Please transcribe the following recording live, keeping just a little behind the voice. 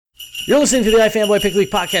You're listening to the iFanboy Pick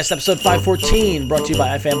Week Podcast, episode 514, brought to you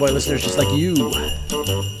by iFanboy listeners just like you.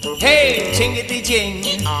 Hey, jingity jing,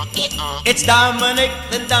 it's Dominic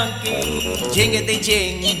the donkey. Jingity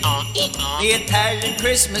jing, the Italian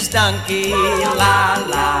Christmas donkey. La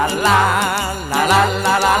la la la la la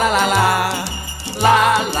la la la la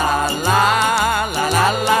la la la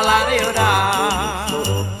la la la la.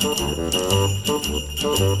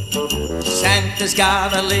 Santa's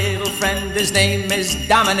got a little friend, his name is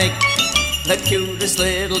Dominic, the cutest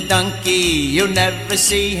little donkey. You never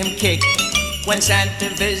see him kick. When Santa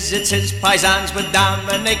visits his paisans with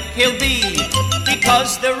Dominic, he'll be,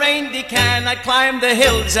 because the reindeer cannot climb the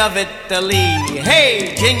hills of Italy.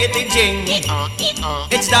 Hey, jingity jing,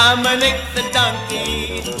 it's Dominic the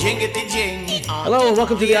donkey. Jingity jing. Hello and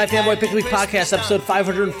welcome to the iFanboy Pick Week Podcast, episode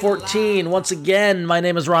 514. Once again, my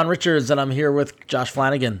name is Ron Richards, and I'm here with Josh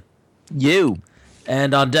Flanagan. You.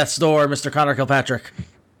 And on death's door, Mr. Connor Kilpatrick.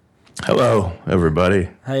 Hello, everybody.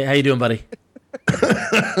 How you doing, buddy?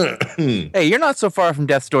 Hey, you're not so far from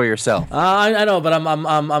death's door yourself. I know, but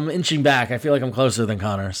I'm inching back. I feel like I'm closer than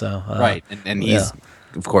Connor. So right, and he's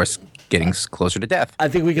of course getting closer to death. I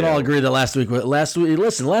think we can all agree that last week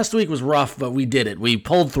was rough, but we did it. We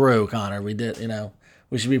pulled through, Connor. We did.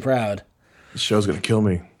 We should be proud. The show's gonna kill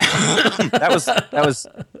me. That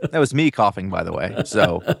was me coughing, by the way.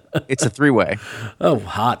 So it's a three-way. Oh,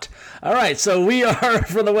 hot. All right, so we are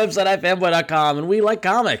from the website ifanboy.com, and we like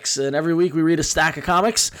comics. And every week we read a stack of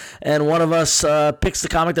comics, and one of us picks the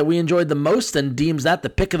comic that we enjoyed the most and deems that the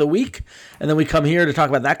pick of the week. And then we come here to talk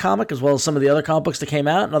about that comic as well as some of the other comic books that came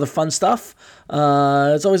out and other fun stuff.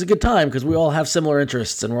 It's always a good time because we all have similar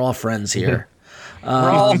interests and we're all friends here.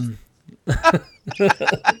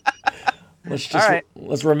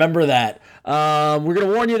 Let's remember that. We're going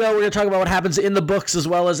to warn you, though. We're going to talk about what happens in the books as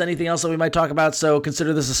well as anything else that we might talk about. So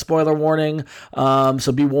consider this a spoiler warning.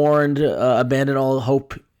 So be warned. Abandon all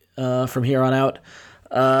hope from here on out.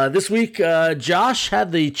 This week, Josh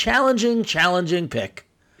had the challenging pick.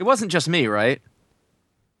 It wasn't just me, right?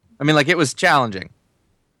 I mean, it was challenging.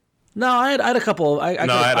 No, I had a couple. I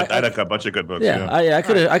had a bunch of good books. Yeah, I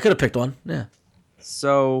could have picked one. Yeah.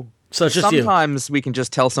 So it's just sometimes we can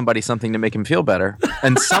just tell somebody something to make him feel better,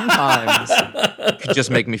 and sometimes it could just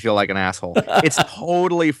make me feel like an asshole. It's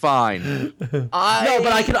totally fine. No,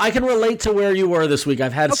 but I can relate to where you were this week.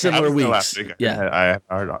 I've had similar weeks. Last week. Yeah, I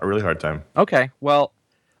had a really hard time. Okay, well,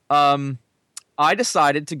 I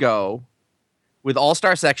decided to go with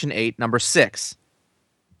All-Star Section 8, number 6.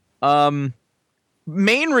 Main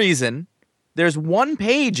reason, there's one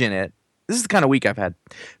page in it. This is the kind of week I've had.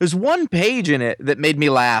 There's one page in it that made me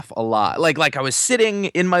laugh a lot. Like I was sitting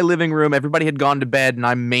in my living room, everybody had gone to bed, and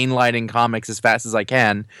I'm mainlining comics as fast as I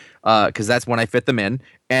can, because that's when I fit them in.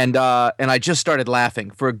 And I just started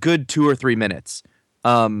laughing for a good 2 or 3 minutes.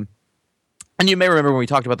 And you may remember when we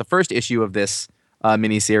talked about the first issue of this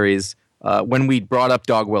miniseries, when we brought up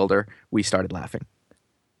Dog Welder, we started laughing.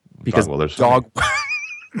 Because Dog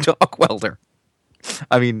Welder.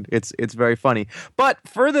 I mean, it's very funny. But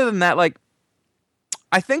further than that,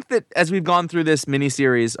 I think that as we've gone through this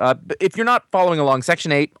miniseries, if you're not following along,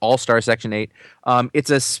 Section 8, All-Star Section 8,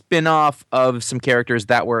 it's a spin-off of some characters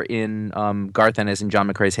that were in Garth Ennis and John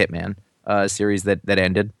McCrae's Hitman series that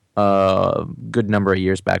ended a good number of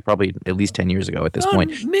years back, probably at least 10 years ago at this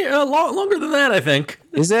point. Longer than that, I think.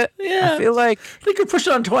 Is it? Yeah. I feel like... I think we pushed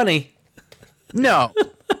it on 20. No.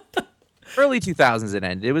 Early 2000s it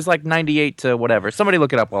ended. It was 98 to whatever. Somebody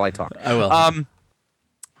look it up while I talk. I will.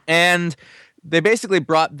 And they basically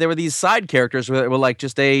there were these side characters that were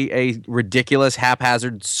just a ridiculous,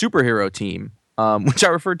 haphazard superhero team, which I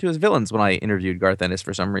referred to as villains when I interviewed Garth Ennis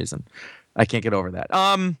for some reason. I can't get over that.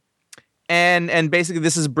 And basically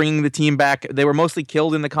this is bringing the team back. They were mostly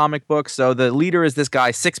killed in the comic book. So the leader is this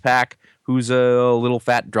guy, Six Pack, who's a little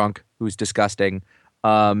fat drunk, who's disgusting.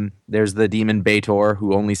 There's the demon Baitor,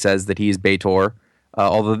 who only says that he's Baitor.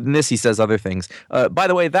 Although in this he says other things. By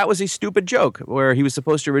the way, that was a stupid joke where he was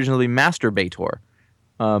supposed to originally be Master Baitor.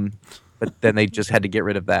 But then they just had to get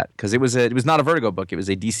rid of that because it was not a Vertigo book. It was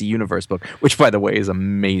a DC Universe book, which by the way is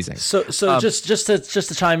amazing. So just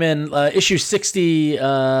to chime in, issue 60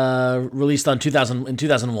 released in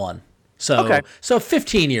 2001. So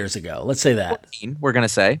 15 years ago. Let's say that. 14, we're gonna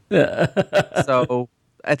say. So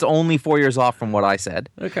it's only 4 years off from what I said.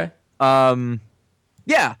 Okay.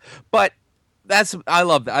 Yeah, but I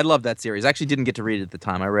love that series. I actually didn't get to read it at the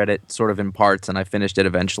time. I read it sort of in parts, and I finished it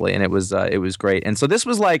eventually, and it was great. And so this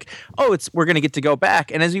was we're gonna get to go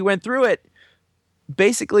back. And as we went through it,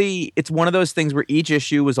 basically it's one of those things where each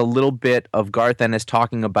issue was a little bit of Garth Ennis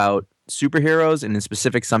talking about superheroes, and in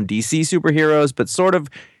specific some DC superheroes, but sort of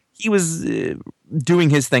he was doing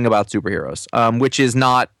his thing about superheroes, which is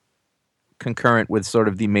not concurrent with sort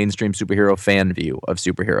of the mainstream superhero fan view of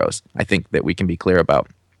superheroes. I think that we can be clear about.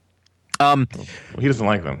 He doesn't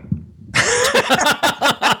like them.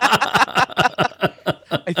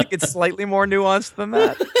 I think it's slightly more nuanced than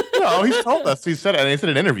that. No, he's told us. He said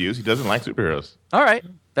in interviews he doesn't like superheroes. All right,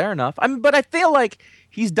 fair enough. But I feel like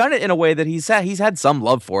he's done it in a way that he's had some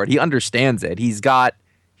love for it. He understands it. He's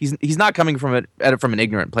not coming from an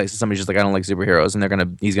ignorant place. Somebody's just like, I don't like superheroes,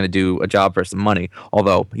 and he's gonna do a job for some money.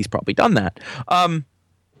 Although he's probably done that.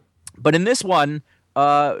 But in this one,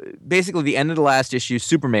 basically the end of the last issue,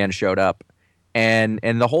 Superman showed up, and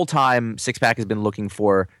the whole time Six Pack has been looking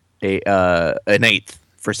for an eighth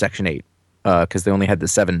for Section 8 because they only had the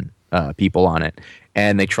 7 people on it,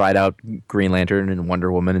 and they tried out Green Lantern and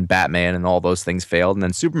Wonder Woman and Batman, and all those things failed, and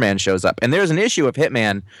then Superman shows up, and there's an issue of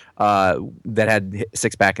Hitman that had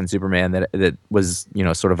Six Pack and Superman that was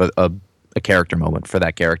sort of a character moment for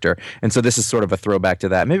that character, and so this is sort of a throwback to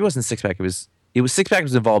that. Maybe it wasn't Six Pack, it was Six Pack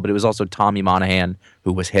was involved, but it was also Tommy Monahan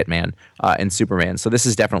who was Hitman and Superman, so this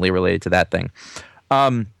is definitely related to that thing.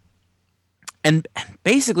 And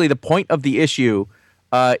basically the point of the issue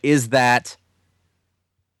is that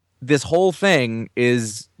this whole thing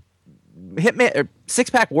is Six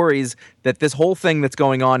Pack worries that this whole thing that's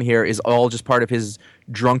going on here is all just part of his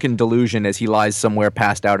drunken delusion as he lies somewhere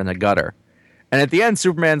passed out in a gutter. And at the end,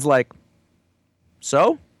 Superman's like,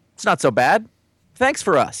 so? It's not so bad. Thanks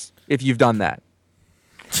for us if you've done that.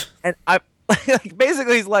 And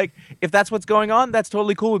basically he's like, if that's what's going on, that's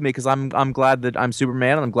totally cool with me because I'm glad that I'm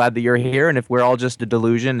Superman and I'm glad that you're here, and if we're all just a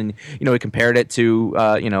delusion, and he compared it to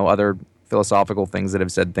other philosophical things that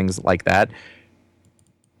have said things like that,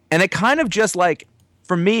 and it kind of just like,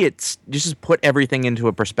 for me, it's just put everything into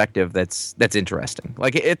a perspective that's interesting.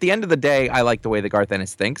 Like at the end of the day, I like the way that Garth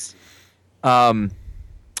Ennis thinks, and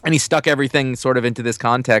he stuck everything sort of into this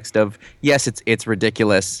context of, yes, it's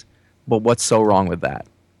ridiculous, but what's so wrong with that?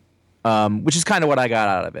 Which is kind of what I got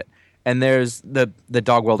out of it. And there's the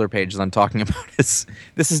dog welder page that I'm talking about. This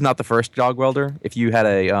is not the first dog welder. If you had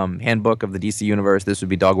a handbook of the DC universe, this would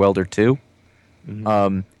be Dog Welder 2.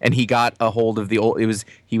 Mm-hmm. And he got a hold of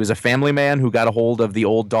he was a family man who got a hold of the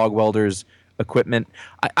old dog welder's equipment.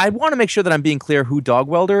 I want to make sure that I'm being clear who Dog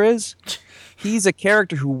Welder is. He's a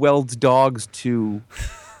character who welds dogs to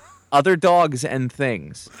other dogs and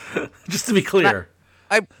things. Just to be clear.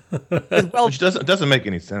 Which doesn't make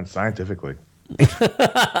any sense scientifically.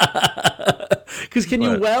 Because can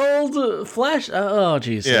you weld flesh? Oh,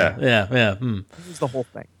 geez. Yeah. This is the whole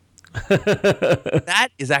thing. That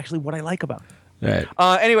is actually what I like about it. Right.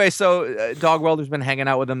 Anyway, so Dog Welder's been hanging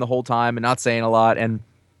out with him the whole time and not saying a lot, and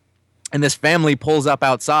this family pulls up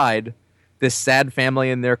outside, this sad family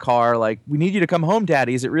in their car, like, we need you to come home,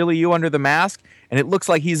 Daddy. Is it really you under the mask? And it looks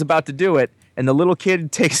like he's about to do it. And the little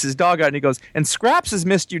kid takes his dog out and he goes, and Scraps has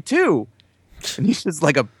missed you too. And he's just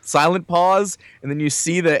like a silent pause, and then you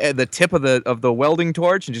see the tip of the welding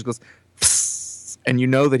torch, and just goes, psst, and you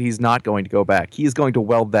know that he's not going to go back. He is going to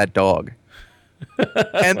weld that dog.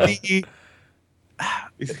 And he's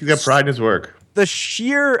got pride in his work. The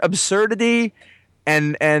sheer absurdity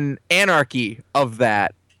and anarchy of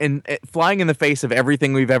that, and flying in the face of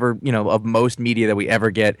everything we've ever, of most media that we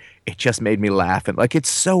ever get, it just made me laugh. And like, it's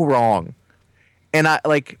so wrong. And I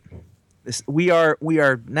like this. We're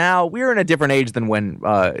in a different age than when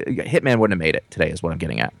Hitman wouldn't have made it today, is what I'm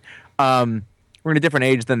getting at. We're in a different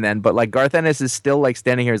age than then, but like Garth Ennis is still like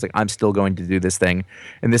standing here. He's like, I'm still going to do this thing,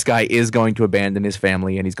 and this guy is going to abandon his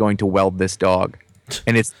family, and he's going to weld this dog,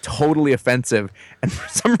 and it's totally offensive. And for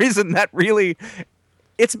some reason,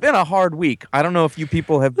 it's been a hard week. I don't know if you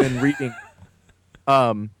people have been reading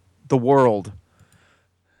The World,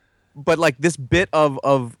 but like this bit of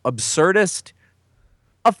absurdist,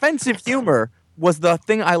 offensive humor was the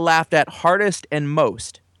thing I laughed at hardest and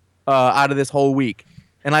most out of this whole week.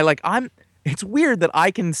 And it's weird that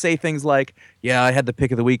I can say things like, yeah, I had the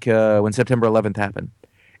pick of the week when September 11th happened.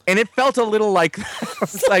 And it felt a little like,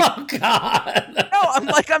 oh God. No,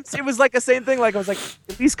 it was like the same thing. Like I was like,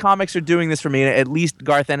 at least comics are doing this for me. And at least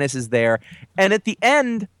Garth Ennis is there. And at the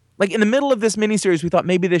end, like in the middle of this miniseries, we thought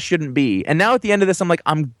maybe this shouldn't be. And now at the end of this, I'm like,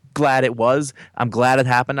 I'm glad it was. I'm glad it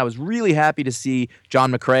happened. I was really happy to see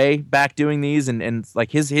John McCrae back doing these, and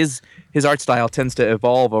like his art style tends to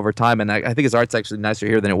evolve over time, and I think his art's actually nicer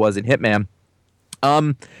here than it was in Hitman.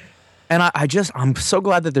 And I'm so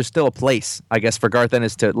glad that there's still a place, I guess, for Garth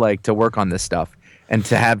Ennis to work on this stuff and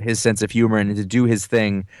to have his sense of humor and to do his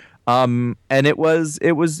thing. And it was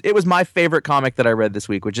my favorite comic that I read this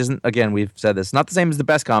week, which isn't, again, we've said this, not the same as the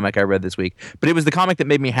best comic I read this week, but it was the comic that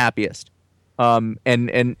made me happiest.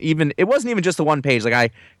 And even it wasn't even just the one page. Like I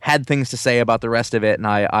had things to say about the rest of it, and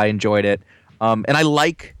I enjoyed it. And I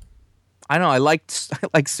liked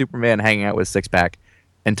Superman hanging out with Six Pack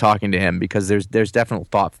and talking to him because there's definite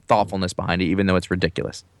thoughtfulness behind it, even though it's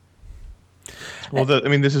ridiculous. Well,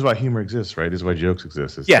 this is why humor exists, right? This is why jokes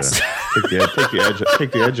exist. Yes.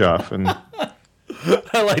 Take the edge off, and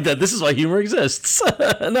I like that. This is why humor exists.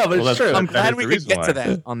 No, but it's true. I'm glad we could get to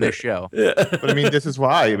that on this show. But this is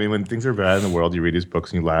why. When things are bad in the world, you read these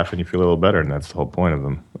books and you laugh and you feel a little better, and that's the whole point of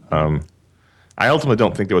them. I ultimately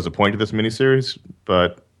don't think there was a point to this miniseries,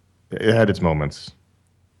 but it had its moments.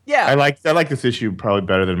 Yeah, I like this issue probably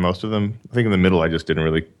better than most of them. I think in the middle, I just didn't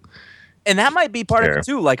really. And that might be part of it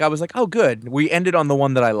too. Like I was like, oh, good, we ended on the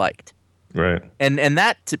one that I liked. Right. And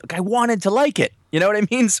that I wanted to like it. You know what I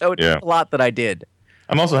mean? So it's a lot that I did.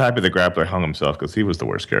 I'm also happy the Grappler hung himself because he was the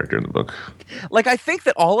worst character in the book. Like I think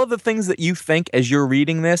that all of the things that you think as you're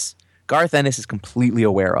reading this, Garth Ennis is completely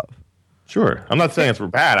aware of. Sure. I'm not saying it's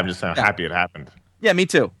bad. I'm just saying I'm happy it happened. Yeah, me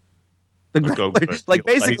too.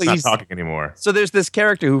 Basically, he's not talking anymore. So there's this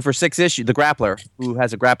character who, for 6 issues, the Grappler, who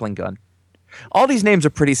has a grappling gun. All these names are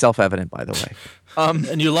pretty self-evident, by the way.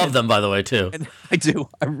 And you love them, by the way, too. And I do.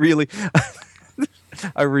 I really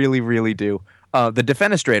do. The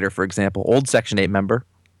Defenestrator, for example, old Section 8 member,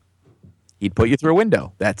 he'd put you through a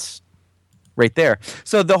window. That's right there.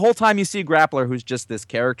 So the whole time you see Grappler, who's just this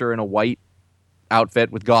character in a white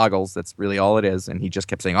outfit with goggles, that's really all it is, and he just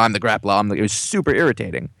kept saying, I'm the Grappler. It was super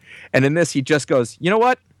irritating. And in this, he just goes, you know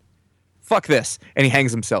what? Fuck this. And he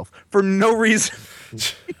hangs himself for no reason.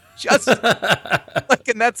 Just and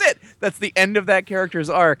that's it. That's the end of that character's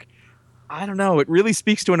arc. I don't know. It really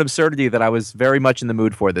speaks to an absurdity that I was very much in the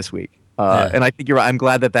mood for this week. And I think you're right. I'm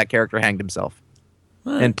glad that character hanged himself.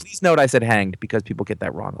 Right. And please note I said hanged because people get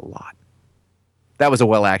that wrong a lot. That was a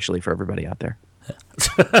well actually for everybody out there.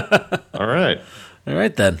 All right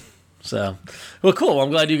then. So, well, cool. I'm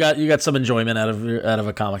glad you got some enjoyment out of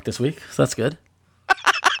a comic this week. So that's good.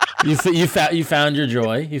 You found your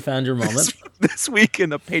joy. You found your moment. This week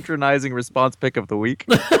in the patronizing response pick of the week.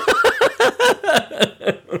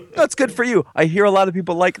 That's good for you. I hear a lot of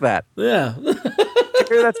people like that. Yeah. I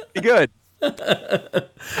hear that's pretty good.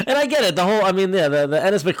 And I get it. The whole, the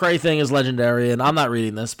Ennis McCrae thing is legendary, and I'm not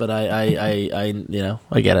reading this, but I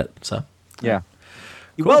get it. So yeah.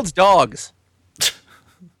 He welds dogs.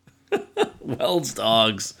 Welds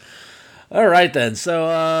dogs. All right then. So,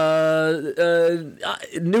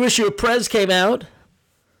 new issue of Prez came out.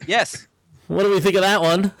 Yes. What do we think of that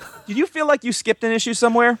one? Did you feel like you skipped an issue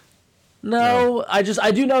somewhere? No. I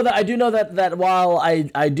do know that while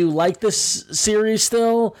I do like this series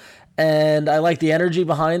still, and I like the energy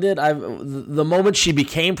behind it, the moment she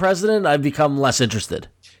became president, I've become less interested.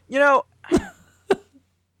 You know,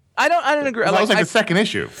 I don't agree. That was the second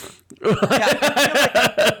issue. Yeah,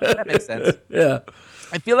 that makes sense. Yeah.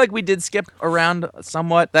 I feel like we did skip around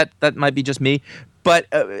somewhat. That might be just me. But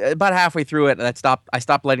about halfway through it, I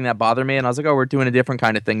stopped letting that bother me, and I was like, oh, we're doing a different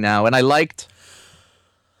kind of thing now. And I like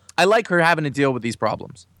her having to deal with these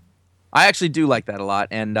problems. I actually do like that a lot.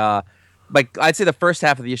 And I'd say the first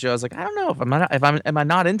half of the issue, I was like, I don't know am I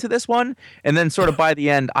not into this one? And then sort of by the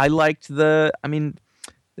end, I liked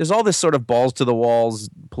there's all this sort of balls to the walls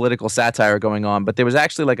political satire going on, but there was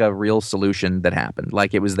actually like a real solution that happened.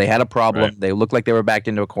 Like they had a problem. Right. They looked like they were backed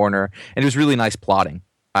into a corner, and it was really nice plotting.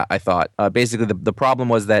 I thought basically the problem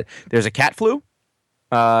was that there's a cat flu,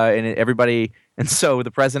 and so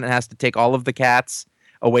the president has to take all of the cats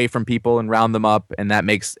away from people and round them up, and that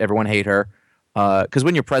makes everyone hate her. Because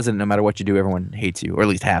when you're president, no matter what you do, everyone hates you, or at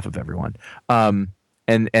least half of everyone.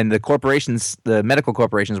 And the corporations, the medical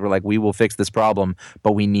corporations were like, we will fix this problem,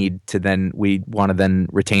 but we want to then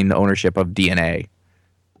retain the ownership of DNA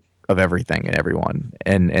of everything and everyone.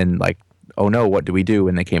 And like, oh no, what do we do?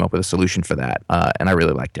 And they came up with a solution for that. And I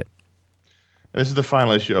really liked it. And this is the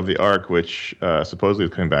final issue of the arc, which supposedly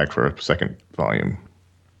is coming back for a second volume.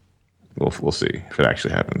 We'll see if it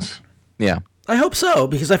actually happens. Yeah. I hope so,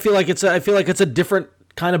 because I feel like it's a different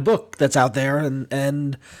kind of book that's out there,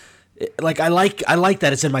 and I like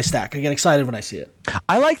that it's in my stack. I get excited when I see it.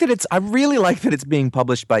 I really like that it's being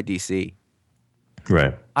published by DC.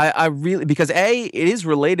 Right. I really, because it is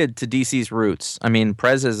related to DC's roots. I mean,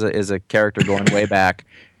 Prez is a character going way back,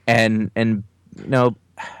 and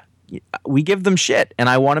we give them shit, and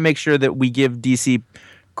I want to make sure that we give DC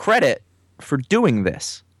credit for doing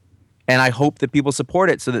this. And I hope that people support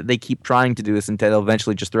it so that they keep trying to do this until they'll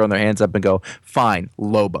eventually just throw their hands up and go, fine,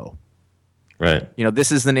 Lobo. Right.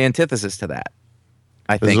 This is an antithesis to that.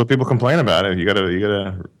 This is what people complain about. You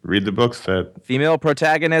gotta read the books that female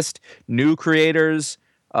protagonist, new creators,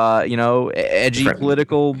 edgy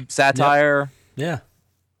political satire. Yeah.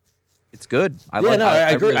 It's good. I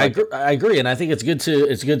agree, and I think it's good to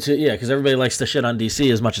because everybody likes to shit on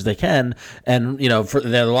DC as much as they can, and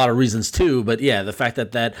there are a lot of reasons too. But yeah, the fact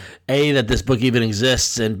that A, that this book even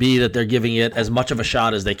exists, and B, that they're giving it as much of a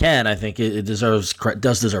shot as they can, I think it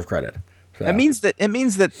does deserve credit. So. It means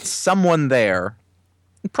that someone there,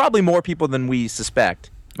 probably more people than we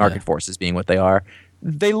suspect, market forces being what they are,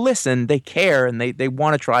 they listen, they care, and they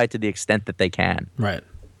want to try to the extent that they can. Right.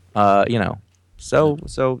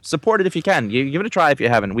 So support it if you can. You give it a try if you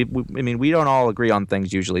haven't. We don't all agree on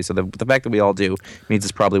things usually. So the fact that we all do means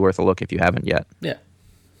it's probably worth a look if you haven't yet. Yeah.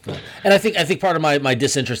 And I think part of my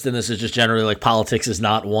disinterest in this is just generally like politics is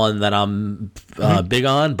not one that I'm big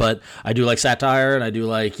on, but I do like satire and I do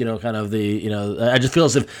like kind of the I just feel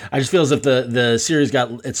as if the series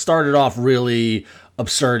it started off really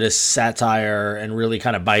absurdist satire and really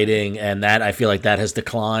kind of biting, and that I feel like that has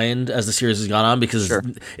declined as the series has gone on because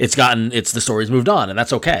the story's moved on, and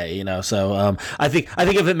that's okay, So I think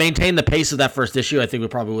if it maintained the pace of that first issue, I think it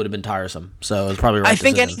probably would have been tiresome. So it's probably right. I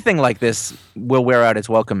think anything like this will wear out its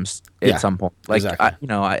welcomes at some point. Like exactly.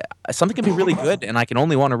 Something can be really good, and I can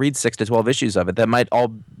only want to read 6 to 12 issues of it. That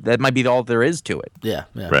might be all there is to it. Yeah.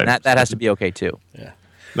 Right. And that has to be okay too. Yeah.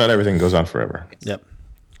 Not everything goes on forever. Yep.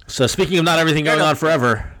 So speaking of not everything going on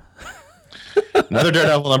forever, another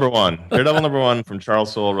Daredevil #1 from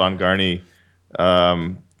Charles Soule, Ron Garney.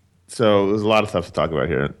 So there's a lot of stuff to talk about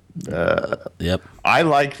here. Yep. I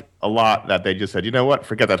liked a lot that they just said, you know what,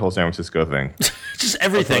 forget that whole San Francisco thing. Just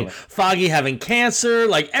everything. Foggy having cancer,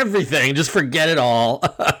 like everything. Just forget it all.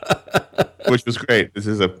 Which was great.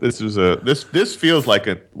 This feels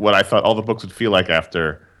like what I thought all the books would feel like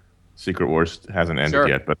after Secret Wars hasn't ended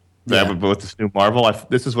yet, but. But with this new Marvel,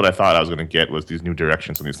 this is what I thought I was going to get was these new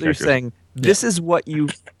directions on these characters. You're saying this is what you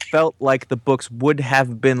felt like the books would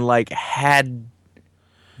have been like had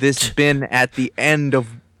this been at the end of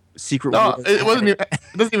Secret Wars. It wasn't. It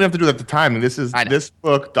doesn't even have to do that at the time. And this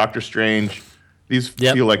book, Doctor Strange. These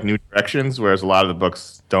feel like new directions, whereas a lot of the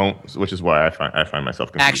books don't, which is why I find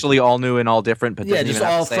myself confused. Actually all new and all different, but just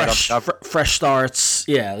all fresh starts.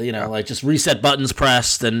 Yeah, like just reset buttons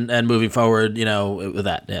pressed and moving forward. With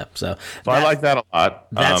that. Yeah. So I like that a lot.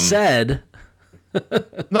 That said, you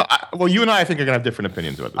and I think are gonna have different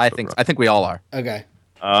opinions about this. I think we all are. Okay.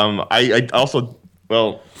 I also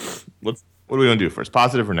what are we gonna do first?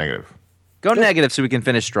 Positive or negative? Go negative so we can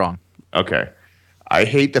finish strong. Okay. I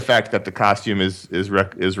hate the fact that the costume is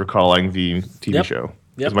recalling the TV show.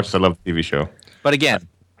 As much as I love the TV show. But again,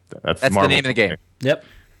 that's the name of the game. Yep.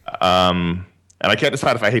 And I can't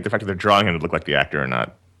decide if I hate the fact that they're drawing him to look like the actor or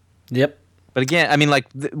not. Yep. But again, I mean, like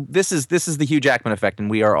this is the Hugh Jackman effect, and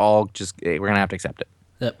we are all we're gonna have to accept it.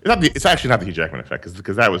 Yep. It's actually not the Hugh Jackman effect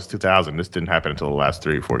because that was 2000. This didn't happen until the last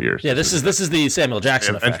 3 or 4 years. Yeah, this is the Samuel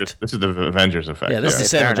Jackson effect. This is the Avengers effect. Yeah, this is the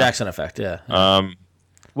Samuel Jackson effect. Yeah.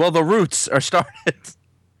 Well, the roots are started.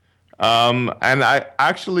 And I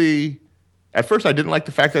actually, at first, I didn't like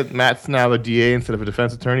the fact that Matt's now a DA instead of a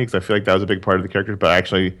defense attorney because I feel like that was a big part of the character. But I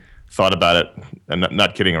actually thought about it, and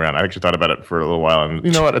not kidding around. I actually thought about it for a little while, and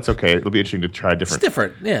you know what? It's okay. It'll be interesting to try different. It's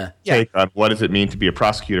different, yeah. Take on what does it mean to be a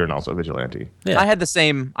prosecutor and also a vigilante. Yeah. I had the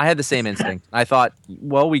same instinct. I thought,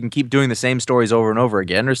 well, we can keep doing the same stories over and over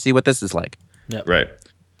again, or see what this is like. Yep. Right.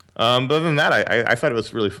 But other than that, I thought it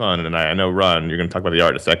was really fun, and I know, Ron, you're going to talk about the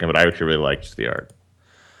art in a second, but I actually really liked the art.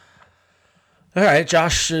 All right,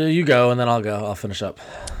 Josh, you go, and then I'll go. I'll finish up.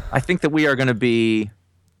 I think that we are going to be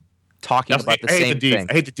talking about the same thing.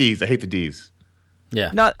 I hate the D's.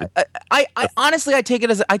 Yeah. No, I honestly, I take it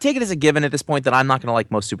as a given at this point that I'm not going to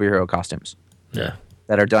like most superhero costumes. Yeah.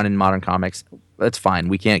 That are done in modern comics. That's fine.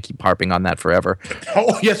 We can't keep harping on that forever.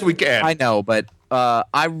 Oh, yes, we can. I know, but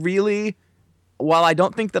I really, while I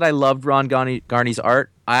don't think that I loved Ron Garney's art,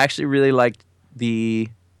 I actually really liked the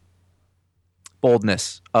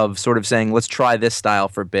boldness of sort of saying, let's try this style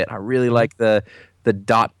for a bit. I really like the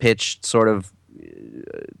dot pitch sort of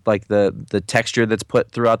like the texture that's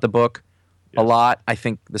put throughout the book a lot. I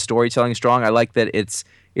think the storytelling is strong. I like that it's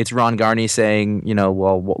Ron Garney saying,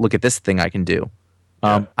 well, look at this thing I can do.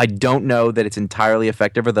 I don't know that it's entirely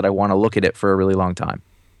effective or that I want to look at it for a really long time.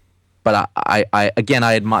 But I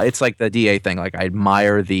admire. It's like the DA thing. Like I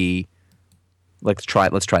admire the. Let's try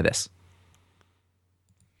this.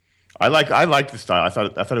 I like the style. I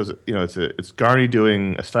thought it was it's Garney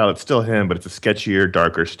doing a style that's still him, but it's a sketchier,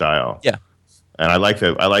 darker style. Yeah. And I like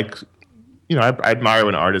that. I admire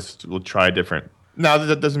when artists will try different. Now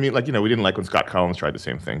that doesn't mean we didn't like when Scott Collins tried the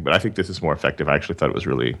same thing, but I think this is more effective. I actually thought it was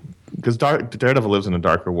really because Daredevil lives in a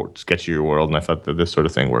darker, sketchier world, and I thought that this sort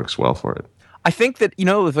of thing works well for it. I think that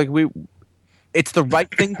It's the right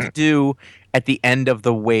thing to do at the end of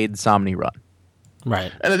the Wade Somni run.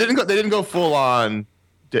 Right. And they didn't go full on,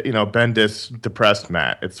 Bendis depressed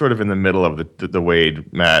Matt. It's sort of in the middle of the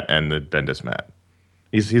Wade Matt and the Bendis Matt.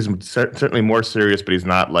 He's certainly more serious, but he's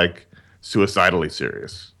not like suicidally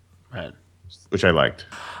serious. Right. Which I liked.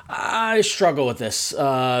 I struggle with this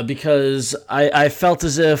because I felt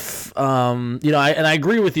as if, and I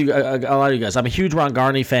agree with you, a lot of you guys. I'm a huge Ron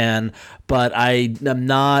Garney fan, but I am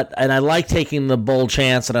not, and I like taking the bold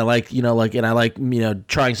chance, and I like,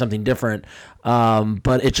 trying something different. But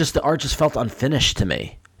the art just felt unfinished to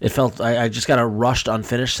me. It felt, I just got a rushed,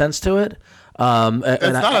 unfinished sense to it. It's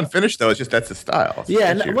not unfinished though. It's just that's the style.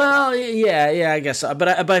 I guess so.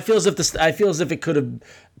 But I feel as if it could have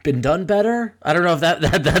been done better. I don't know if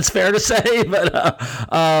that's fair to say, but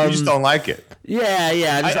you just don't like it.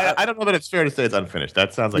 I don't know that it's fair to say it's unfinished.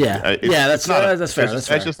 That sounds like that's fair.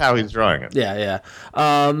 That's just how he's drawing it.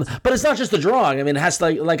 But it's not just the drawing. I mean, it has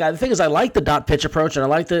to the thing is, I like the dot pitch approach, and I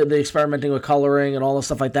like the experimenting with coloring and all the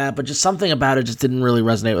stuff like that. But just something about it just didn't really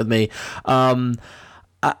resonate with me.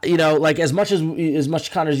 As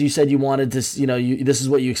much Connor, as you said you wanted to, this is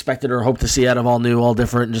what you expected or hoped to see out of all new, all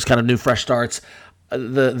different, and just kind of new, fresh starts.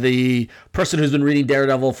 The person who's been reading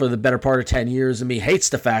Daredevil for the better part of 10 years and me hates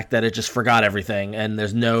the fact that it just forgot everything and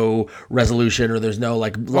there's no resolution or there's no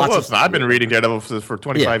lots of. I've been reading Daredevil for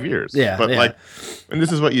 25 years. And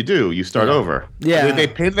this is what you do. You start over. Yeah. They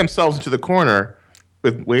painted themselves into the corner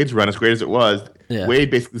with Wade's run, as great as it was. Yeah. Wade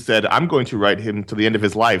basically said, I'm going to write him to the end of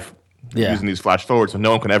his life using these flash forwards, so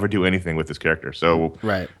no one can ever do anything with this character. So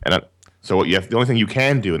So what the only thing you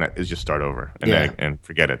can do in that is just start over and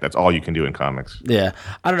forget it. That's all you can do in comics. Yeah,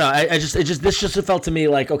 I don't know. This just felt to me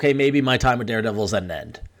like, okay, maybe my time with Daredevil is at an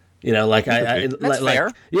end. That's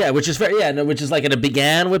fair. Yeah, which is fair. Yeah, no, which is like, and it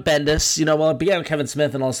began with Bendis. It began with Kevin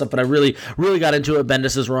Smith and all that stuff. But I really, really got into it.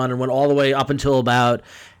 Bendis's run and went all the way up until about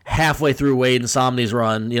halfway through Wade and Somni's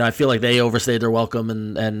run. I feel like they overstayed their welcome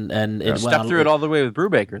and it stepped through it all the way with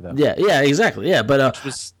Brubaker though. Yeah, exactly. Yeah, but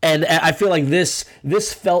and I feel like this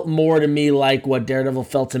felt more to me like what Daredevil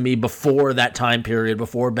felt to me before that time period,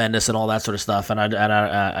 before Bendis and all that sort of stuff. And I don't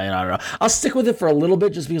know. I'll stick with it for a little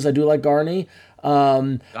bit just because I do like Garney.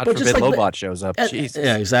 God forbid Lobot shows up. Jesus.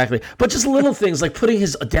 Yeah, exactly. But just little things like putting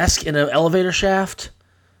his desk in an elevator shaft.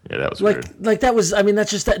 Yeah, that was weird. That was. I mean, that's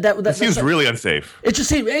just that seems really unsafe. It just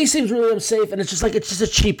seems really unsafe, and it's just a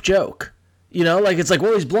cheap joke. It's like,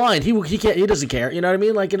 well, he's blind. He can't. He doesn't care. You know what I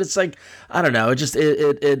mean? Like, and it's like, I don't know. It just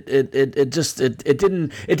it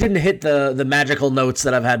didn't hit the magical notes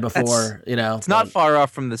that I've had before. It's not far off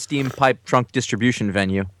from the steam pipe trunk distribution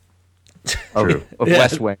venue of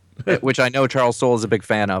West Wing, which I know Charles Soule is a big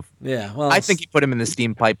fan of. Yeah, well, I think he put him in the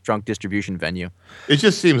steam pipe trunk distribution venue. It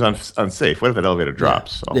just seems unsafe. What if that elevator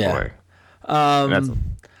drops all the way? So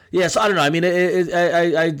I don't know. I mean,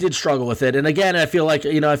 I did struggle with it, and again, I feel like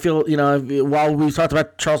while we talked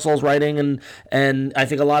about Charles Soule's writing, and I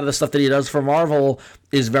think a lot of the stuff that he does for Marvel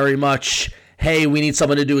is very much, hey, we need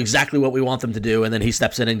someone to do exactly what we want them to do, and then he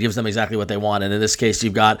steps in and gives them exactly what they want. And in this case,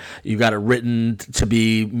 you've got it written to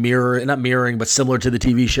be not mirroring, but similar to the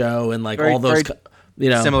TV show, and like all those,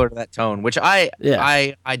 similar to that tone, which I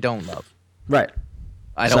don't love. Right.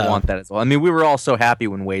 I don't want that as well. I mean, we were all so happy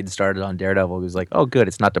when Wade started on Daredevil. He was like, "Oh, good,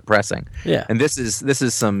 it's not depressing." Yeah. And this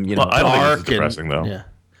is some I don't think it's depressing though. Yeah.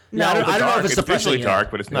 No, I don't know if it's depressing. It's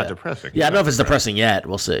dark, but it's not depressing. Yeah, I don't know if it's depressing yet.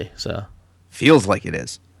 We'll see. So feels like it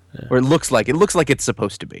is, or it looks like it's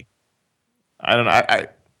supposed to be. I don't know.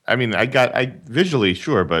 I mean, I visually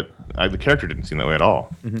sure, but the character didn't seem that way at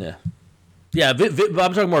all. Mm-hmm. Yeah. Yeah, but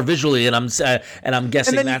I'm talking more visually, and I'm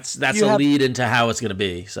guessing that's a lead into how it's going to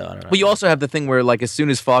be. So I don't know. Well, you also have the thing where, like, as soon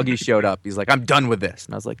as Foggy showed up, he's like, "I'm done with this,"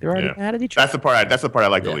 and I was like, "They're already mad at each other." That's the part I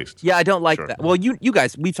like the least. Yeah, I don't like that. Well, you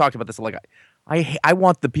guys, we've talked about this. Like, I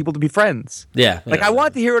want the people to be friends. Yeah. Like, I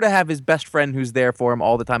want the hero to have his best friend who's there for him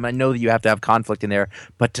all the time. I know that you have to have conflict in there,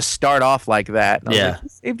 but to start off like that, I was like, he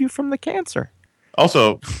saved you from the cancer.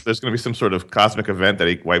 Also, there's going to be some sort of cosmic event that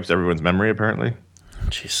he wipes everyone's memory. Apparently.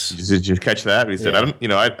 Jeez. Did you catch that? He said,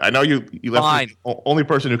 I know you left me the only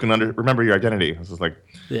person who can remember your identity. I was like,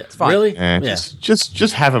 it's fine. Really?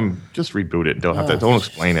 Just have him just reboot it. Don't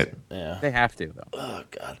explain it. Yeah. They have to though. Oh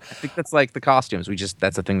God. I think that's like the costumes.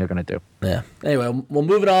 That's the thing they're gonna do. Yeah. Anyway, we'll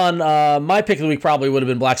move it on. My pick of the week probably would have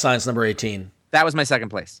been Black Science number 18. That was my second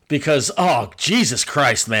place. Because Jesus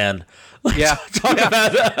Christ, man. Yeah. Talk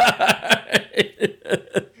about that.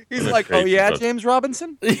 He's like, oh yeah, book. James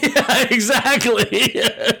Robinson? Yeah, exactly.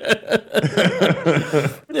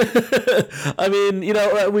 I mean,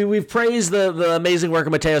 we've praised the amazing work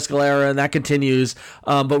of Matteo Scalera, and that continues.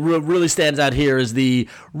 But what really stands out here is the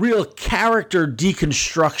real character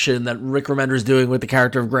deconstruction that Rick Remender is doing with the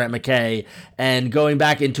character of Grant McKay, and going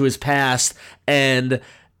back into his past and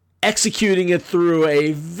executing it through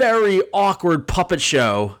a very awkward puppet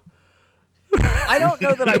show. I don't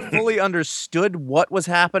know that I fully understood what was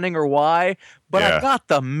happening or why, but I got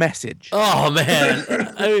the message. Oh man!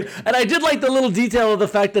 And I did like the little detail of the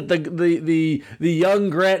fact that the young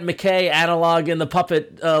Grant McKay analog in the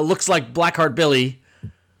puppet looks like Blackheart Billy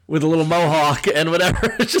with a little mohawk and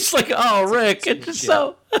whatever. It's just like, oh, Rick, it's just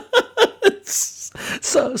so it's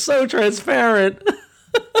so transparent.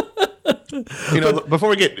 Before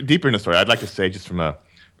we get deeper in the story, I'd like to say just from a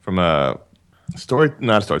story,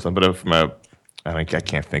 not a story, but from a I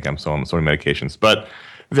can't think. I'm so on so many medications. But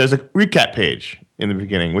there's a recap page in the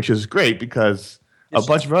beginning, which is great because a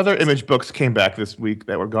bunch of other Image books came back this week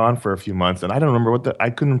that were gone for a few months, and I don't remember I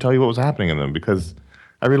couldn't tell you what was happening in them because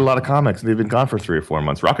I read a lot of comics and they've been gone for 3 or 4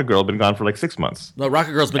 months. Rocket Girl had been gone for like 6 months. No,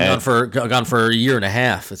 Rocket Girl's been gone for a year and a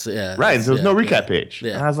half. Right. So there's no recap page.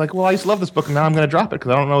 Yeah. And I was like, well, I used to love this book, and now I'm going to drop it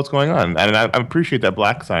because I don't know what's going on. And I appreciate that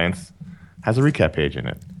Black Science has a recap page in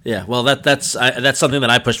it. Yeah, well, that's something that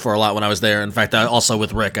I pushed for a lot when I was there. In fact, also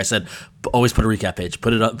with Rick, I said always put a recap page.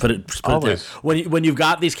 Put it there. When you've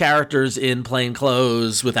got these characters in plain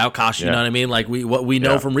clothes without costume, you know what I mean? Like what we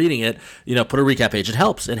know from reading it, put a recap page. It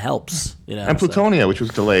helps. And Plutonia, which was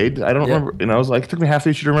delayed. I don't remember. I was like, it took me half the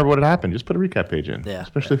issue to remember what had happened. Just put a recap page in. Yeah,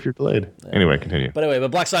 especially if you're delayed. Yeah. Anyway, continue. But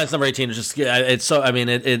Black Science number 18 is just it's so. I mean,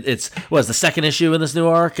 it's was the second issue in this new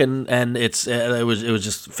arc, and it was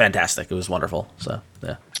just fantastic. It was wonderful. So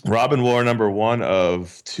yeah. Robin War number 1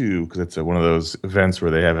 of 2, because it's one of those events where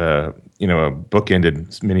they have a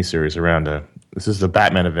bookended miniseries around this is the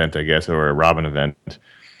Batman event, I guess, or a Robin event,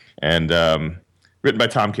 and written by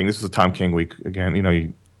Tom King. This is a Tom King week again.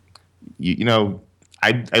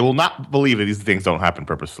 I will not believe that these things don't happen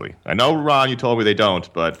purposefully. I know, Ron, you told me they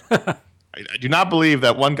don't, but I do not believe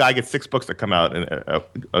that one guy gets 6 books that come out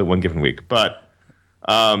in one given week. But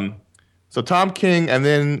so Tom King, and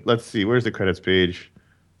then let's see, where's the credits page?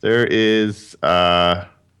 There is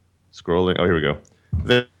scrolling. Oh, here we go.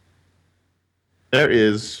 There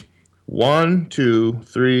is 1, 2,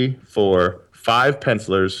 3, 4, 5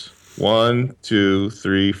 pencilers. 1, 2,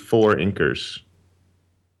 3, 4 inkers.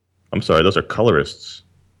 I'm sorry, those are colorists.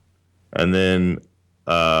 And then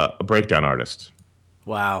a breakdown artist.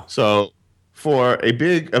 Wow. So for a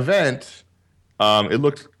big event, it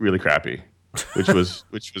looked really crappy, which was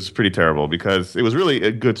pretty terrible because it was really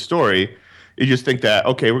a good story. You just think that,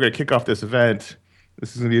 okay, we're going to kick off this event.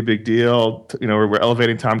 This is going to be a big deal. We're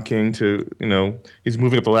elevating Tom King to, he's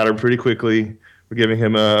moving up the ladder pretty quickly. We're giving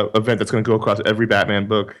him a event that's going to go across every Batman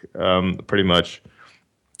book, pretty much.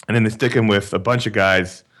 And then they stick him with a bunch of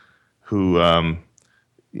guys who,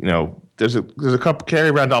 there's a couple.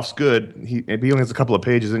 Kerry Randolph's good. He only has a couple of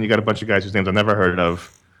pages, and you got a bunch of guys whose names I've never heard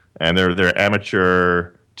of, and they're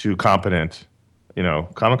amateur to competent,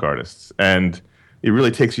 comic artists. And it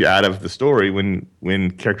really takes you out of the story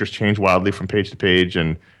when characters change wildly from page to page,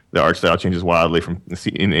 and the art style changes wildly from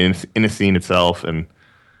in a scene itself, and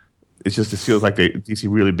it feels like DC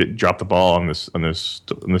really dropped the ball on this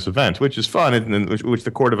event, which is fun, and then which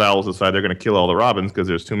the Court of Owls decide they're going to kill all the Robins because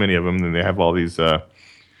there's too many of them, and they have all these the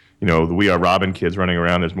We Are Robin kids running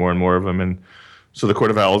around. There's more and more of them, and so the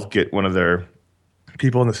Court of Owls get one of their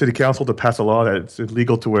people in the city council to pass a law that it's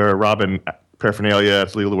illegal to wear Robin paraphernalia.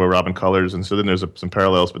 It's legal to wear Robin colors, and so then there's some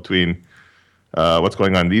parallels between what's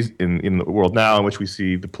going on in the world now, in which we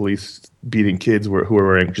see the police beating kids who are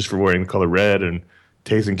wearing just for wearing the color red, and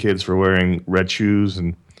tasing kids for wearing red shoes,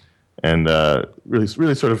 and really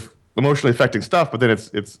sort of emotionally affecting stuff. But then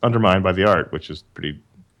it's undermined by the art, which is pretty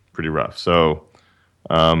rough. So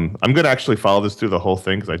I'm going to actually follow this through the whole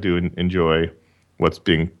thing because I do enjoy what's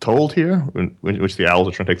being told here, which the Owls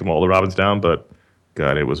are trying to take them all the Robins down, but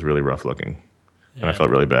God, it was really rough looking. And I felt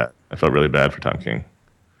really bad. I felt really bad for Tom King.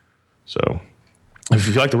 So if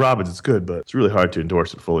you like the Robins, it's good, but it's really hard to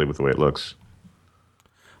endorse it fully with the way it looks.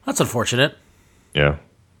 That's unfortunate. Yeah.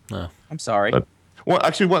 No. I'm sorry. But, one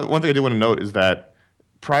thing I do want to note is that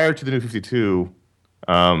prior to the New 52,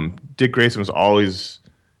 Dick Grayson was always,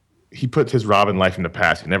 he put his Robin life in the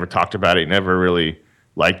past. He never talked about it. He never really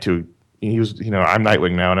liked to. He was, I'm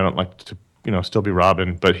Nightwing now, and I don't like to, still be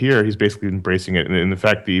Robin. But here, he's basically embracing it. And in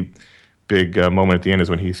fact, the big moment at the end is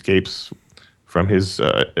when he escapes from his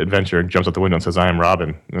adventure and jumps out the window and says, "I am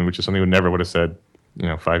Robin," which is something he never would have said,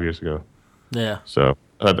 5 years ago. Yeah. So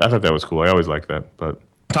I thought that was cool. I always liked that. But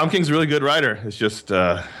Tom King's a really good writer. It's just,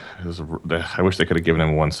 I wish they could have given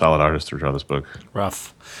him one solid artist to draw this book.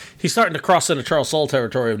 Rough. He's starting to cross into Charles Soule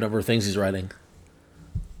territory of a number of things he's writing.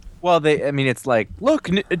 Well, it's like, look,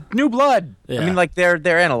 New Blood. Yeah. I mean, like they're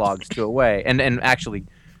analogs to a way, and actually,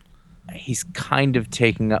 he's kind of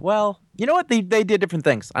taking up. Well, you know what? They did different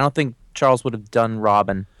things. I don't think Charles would have done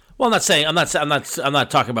Robin. Well, I'm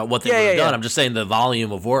not talking about what they would have done. Yeah. I'm just saying the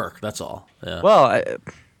volume of work. That's all. Yeah. Well,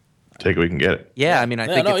 Take it, we can get it. yeah. I mean, I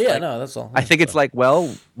think that's all. I think it's like,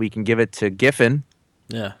 well, we can give it to Giffen,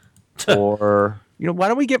 Yeah. or why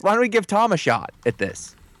don't we give Tom a shot at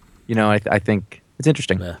this? I think it's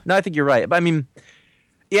interesting. Yeah. No, I think you're right. But I mean,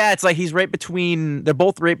 yeah, it's like he's right between. They're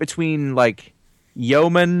both right between like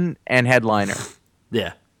yeoman and headliner.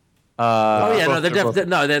 Yeah. They're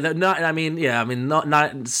not.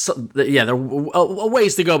 They're a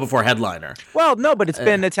ways to go before headliner. Well, no, but it's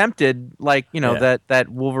been attempted. Like that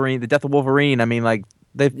Wolverine, the Death of Wolverine. I mean, like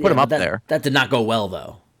they've put him up there. That did not go well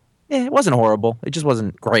though. Yeah, it wasn't horrible. It just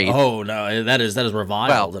wasn't great. Oh no, that is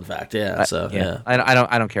reviled. In fact, yeah.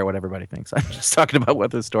 I don't care what everybody thinks. I'm just talking about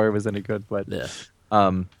whether the story was any good. But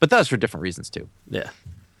but that was for different reasons too. Yeah.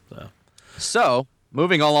 So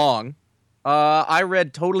moving along. I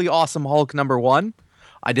read Totally Awesome Hulk #1.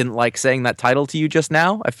 I didn't like saying that title to you just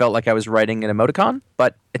now. I felt like I was writing an emoticon,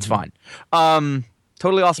 but it's fine.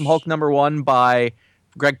 Totally Awesome Hulk #1 by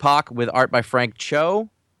Greg Pak with art by Frank Cho.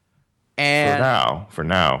 And For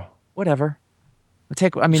now. Whatever. I'll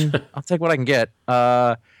take what I can get.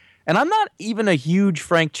 And I'm not even a huge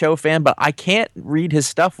Frank Cho fan, but I can't read his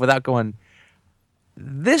stuff without going,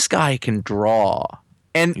 this guy can draw.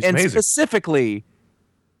 And specifically,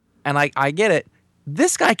 and I get it,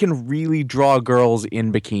 this guy can really draw girls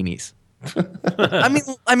in bikinis.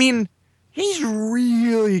 I mean, he's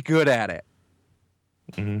really good at it.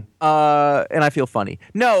 Mm-hmm. And I feel funny.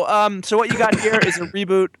 No, so what you got here is a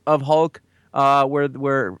reboot of Hulk,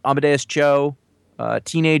 where Amadeus Cho,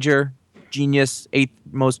 teenager, genius, 8th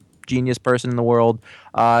most genius person in the world,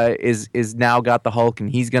 is now got the Hulk,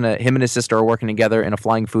 and him and his sister are working together in a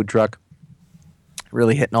flying food truck.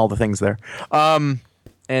 Really hitting all the things there.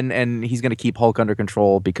 And he's gonna keep Hulk under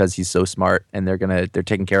control because he's so smart, and they're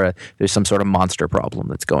taking care of. There's some sort of monster problem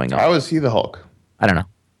that's going on. How is he the Hulk? I don't know.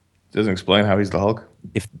 Doesn't explain how he's the Hulk.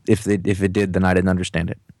 If it did, then I didn't understand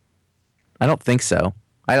it. I don't think so.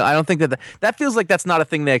 I don't think that feels like that's not a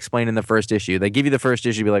thing they explain in the first issue. They give you the first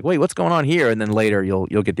issue, be like, wait, what's going on here? And then later you'll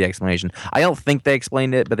get the explanation. I don't think they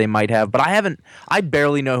explained it, but they might have. But I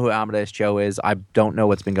barely know who Amadeus Cho is. I don't know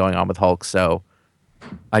what's been going on with Hulk, so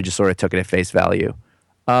I just sort of took it at face value.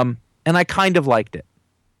 And I kind of liked it.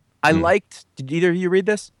 Did either of you read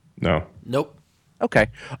this? No. Nope. Okay.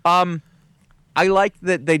 I liked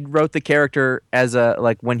that they wrote the character as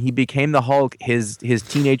when he became the Hulk, his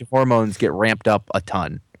teenage hormones get ramped up a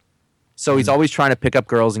ton. So he's always trying to pick up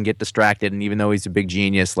girls and get distracted, and even though he's a big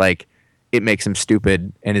genius, like it makes him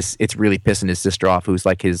stupid, and it's really pissing his sister off, who's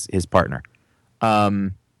like his partner.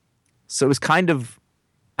 So it was kind of,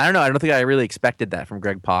 I don't know, I don't think I really expected that from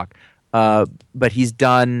Greg Pak. But he's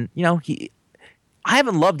done, I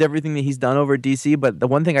haven't loved everything that he's done over at DC, but the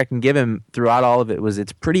one thing I can give him throughout all of it was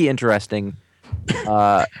it's pretty interesting,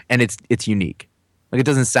 and it's unique. Like it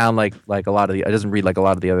doesn't sound like it doesn't read like a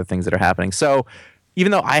lot of the other things that are happening. So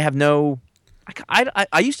even though I have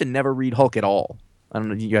I used to never read Hulk at all. I don't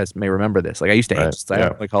know, you guys may remember this. Like I used to hate I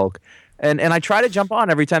don't like Hulk. And I try to jump on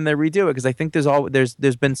every time they redo it because I think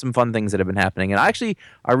there's been some fun things that have been happening. And I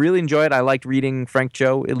really enjoy it. I liked reading Frank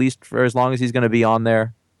Cho, at least for as long as he's going to be on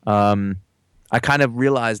there. I kind of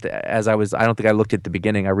realized I don't think I looked at the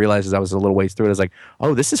beginning. I realized as I was a little ways through it, I was like,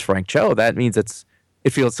 oh, this is Frank Cho. That means it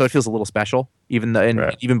feels a little special. Even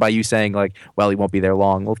by you saying like, well, he won't be there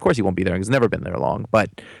long. Well, of course he won't be there. He's never been there long, but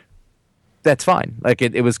that's fine. Like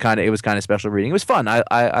it was kind of special reading. It was fun.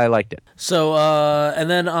 I liked it. So and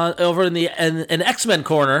then over in the X-Men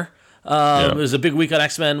corner, it was a big week on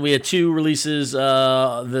X-Men. We had 2 releases.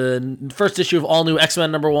 The first issue of All New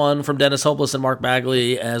X-Men #1 from Dennis Hopeless and Mark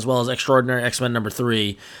Bagley, as well as Extraordinary X-Men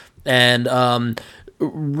 #3. And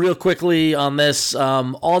real quickly on this,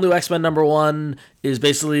 All New X-Men #1 is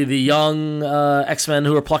basically the young X-Men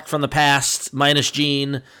who are plucked from the past, minus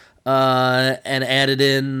Jean. And added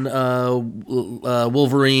in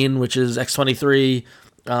Wolverine, which is X-23,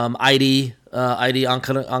 Heidi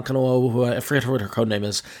Ankano, who I forget what her code name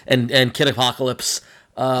is, and Kid Apocalypse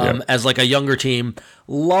as like a younger team.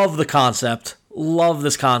 Love the concept. Love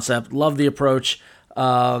this concept. Love the approach.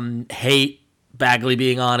 Hate Bagley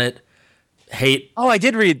being on it. Hate. Oh,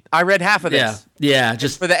 I read half of this. Yeah.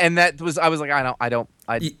 Just for that, and that was I was like,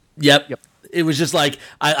 Yep. It was just like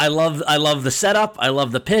I love the setup, I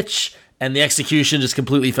love the pitch, and the execution just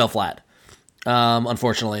completely fell flat.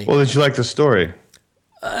 Unfortunately. Well, did you like the story?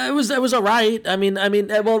 It was all right. I mean,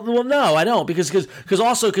 well, no, I don't because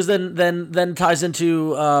then ties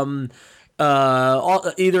into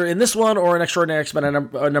either in this one or in Extraordinary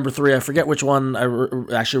X-Men number 3. I forget which one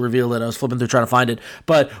I actually revealed it. I was flipping through trying to find it,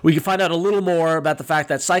 but we can find out a little more about the fact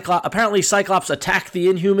that Cyclops attacked the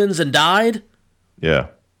Inhumans and died. Yeah.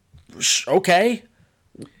 Okay.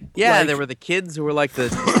 Yeah, there were the kids who were like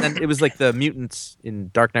and it was like the mutants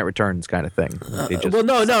in Dark Knight Returns kind of thing.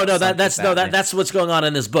 That's what's going on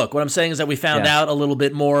in this book. What I'm saying is that we found out a little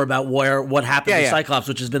bit more about what happened to Cyclops,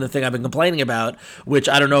 which has been the thing I've been complaining about. Which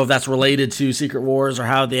I don't know if that's related to Secret Wars or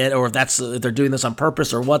if they're doing this on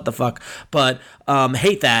purpose or what the fuck. But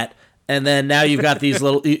hate that. And then now you've got these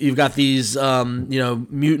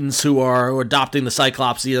mutants who are adopting the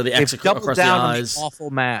Cyclops, the X across the eyes. On the awful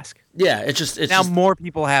mask. Yeah, it's now more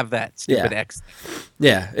people have that stupid X.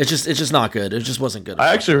 Yeah, it's just not good. It just wasn't good.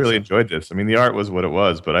 I actually really enjoyed this. I mean, the art was what it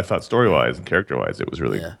was, but I thought story-wise and character-wise, it was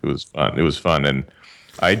really it was fun. It was fun, and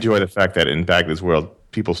I enjoy the fact that in Bagley's world,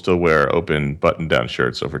 people still wear open button-down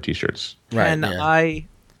shirts over T-shirts. Right. And I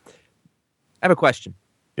have a question.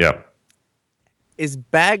 Yeah. Is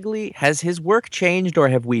Bagley, has his work changed or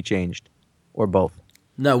have we changed? Or both?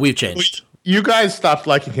 No, we've changed. You guys stopped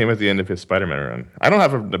liking him at the end of his Spider-Man run. I don't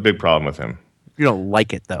have a big problem with him. You don't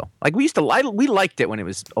like it, though. Like, we liked it when it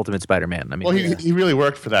was Ultimate Spider-Man. I mean, well, he really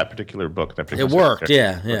worked for that particular book. It worked,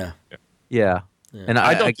 yeah. And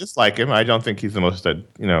I don't dislike him. I don't think he's the most, I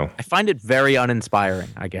find it very uninspiring,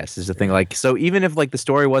 I guess, is the thing. Like, so even if, like, the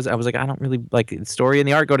story was, I was like, I don't really, like, the story and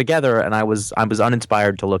the art go together, and I was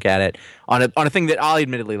uninspired to look at it on a thing that I'll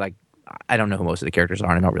admittedly, like, I don't know who most of the characters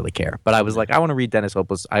are, and I don't really care. But I was like, I want to read Dennis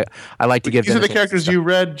Hopeless. I like to give these Dennis are the characters you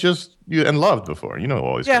read and loved before. You know who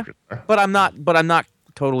all these characters are. But I'm not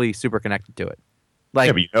totally super connected to it. Like,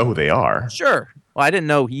 yeah, but you know who they are. Sure. Well, I didn't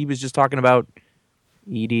know he was just talking about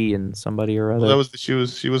Edie and somebody or other. Well, she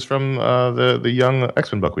was from the young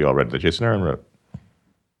X-Men book we all read that Jason Aaron wrote.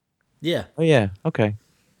 Yeah. Oh yeah. Okay.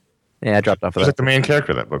 Yeah, I dropped off of that. She's like the main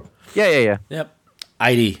character of that book. Yeah. Yep.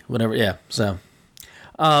 ID, whatever. Yeah. So.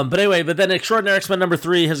 But then Extraordinary X-Men number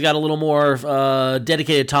 3 has got a little more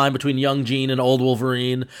dedicated time between young Jean and old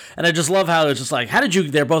Wolverine, and I just love how it's just like,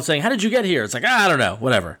 they're both saying, how did you get here? It's like, I don't know,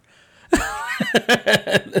 whatever.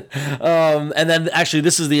 And then actually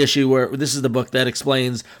this is the issue where this is the book that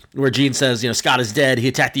explains where Jean says, Scott is dead, he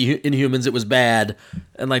attacked the Inhumans, it was bad,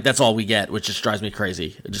 and like that's all we get, which just drives me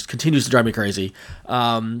crazy. It just continues to drive me crazy.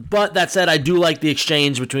 But that said, I do like the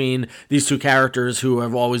exchange between these two characters who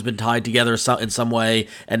have always been tied together in some way,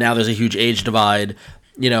 and now there's a huge age divide.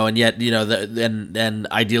 And yet, and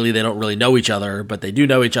ideally they don't really know each other, but they do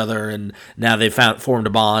know each other, and now they've formed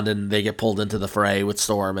a bond, and they get pulled into the fray with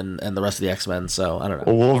Storm and the rest of the X-Men. So I don't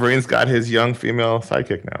know. Well, Wolverine's got his young female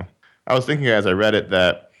sidekick now. I was thinking as I read it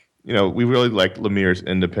that we really liked Lemire's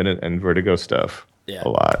independent and Vertigo stuff a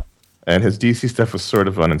lot, and his DC stuff was sort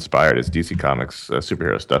of uninspired, his DC Comics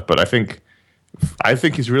superhero stuff. But I think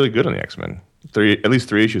he's really good on the X-Men. At least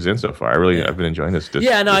 3 issues in so far. I've been enjoying this.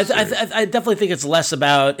 I definitely think it's less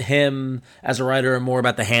about him as a writer and more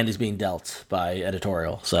about the hand he's being dealt by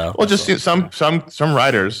editorial. So, well, just some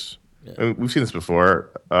writers. We've seen this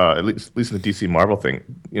before. At least in the DC Marvel thing,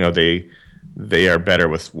 they are better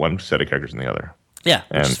with one set of characters than the other. Yeah,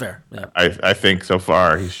 which is fair. Yeah. I think so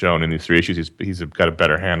far he's shown in these 3 issues he's got a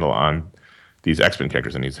better handle on these X-Men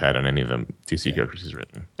characters than he's had on any of the DC characters he's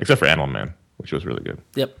written, except for Animal Man, which was really good.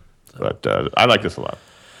 Yep. But I like this a lot.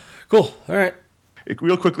 Cool. All right.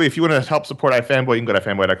 Real quickly, if you want to help support iFanboy, you can go to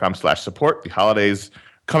ifanboy.com/support. The holidays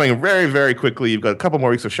coming very, very quickly. You've got a couple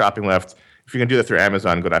more weeks of shopping left. If you're going to do that through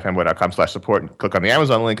Amazon, go to ifanboy.com/support and click on the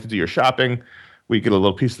Amazon link to do your shopping. We get a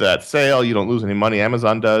little piece of that sale. You don't lose any money.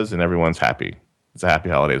 Amazon does, and everyone's happy. It's a happy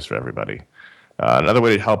holidays for everybody. Another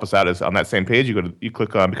way to help us out is on that same page, you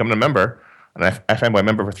click on becoming a member, an iFanboy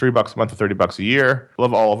member for $3 a month or $30 a year.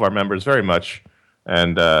 Love all of our members very much.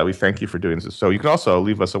 And we thank you for doing this. So you can also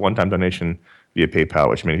leave us a one-time donation via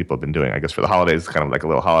PayPal, which many people have been doing. I guess for the holidays, kind of like a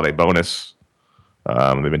little holiday bonus.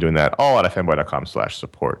 They've been doing that all at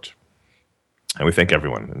fanboy.com/support. And we thank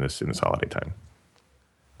everyone in this holiday time.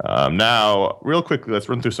 Now, real quickly, let's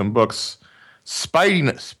run through some books.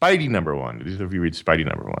 Spidey number 1. Did either of you read Spidey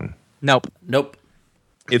number 1? Nope.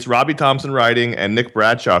 It's Robbie Thompson writing, and Nick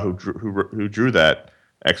Bradshaw, who drew that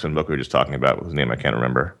X-Men book we were just talking about, whose name I can't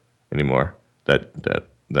remember anymore. That the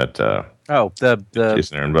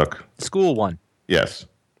Jason Aaron book, school one. Yes,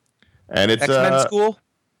 and it's X-Men School.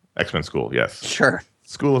 X-Men School, yes. Sure.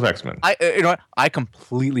 School of X-Men. I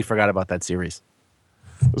completely forgot about that series.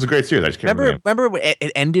 It was a great series. I just can't remember. Remember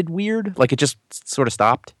it ended weird, like it just sort of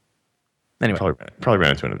stopped. Anyway. Probably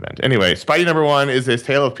ran into an event. Anyway, Spidey number 1 is his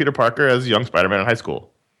tale of Peter Parker as young Spider-Man in high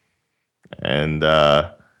school. And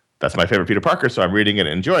that's my favorite Peter Parker, so I'm reading it and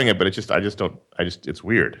enjoying it, but it's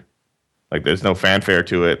weird. Like, there's no fanfare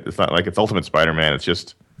to it. It's not like it's Ultimate Spider-Man. It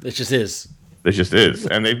just is. It just is.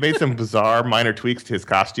 And they've made some bizarre minor tweaks to his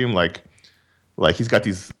costume, like he's got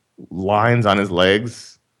these lines on his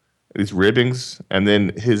legs, these ribbings, and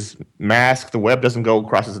then his mask, the web doesn't go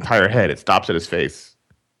across his entire head. It stops at his face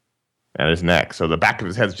and his neck. So the back of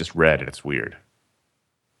his head is just red, and it's weird.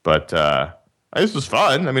 But this was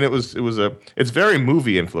fun. I mean, it's very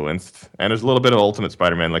movie influenced, and there's a little bit of Ultimate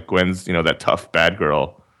Spider-Man, like Gwen's, that tough bad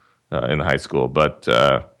girl in high school. But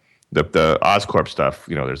the Oscorp stuff,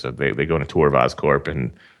 they go on a tour of Oscorp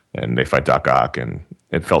and they fight Doc Ock, and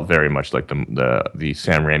it felt very much like the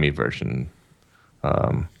Sam Raimi version.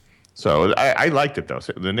 So I liked it though.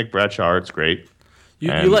 The Nick Bradshaw art's great.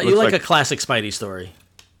 You like a classic Spidey story.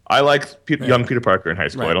 I like young Peter Parker in high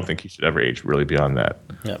school. Right. I don't think he should ever age really beyond that.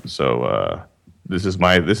 Yep. So this is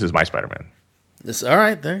my Spider-Man. All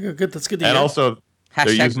right, there you go. Good. That's good to hear. And also,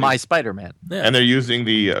 my Spider-Man. Yeah. And they're using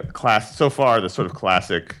the so far the sort of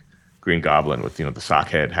classic Green Goblin with the sock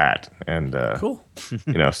head hat and cool.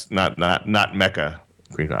 not Mecha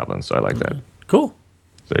Green Goblin. So I like that. Cool.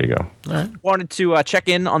 There you go. All right. Wanted to check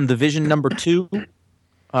in on the Vision number 2.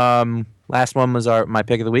 Last one was my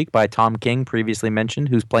pick of the week by Tom King, previously mentioned,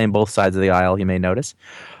 who's playing both sides of the aisle, you may notice.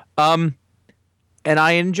 And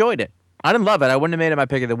I enjoyed it. I didn't love it. I wouldn't have made it my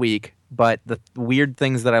pick of the week, but the weird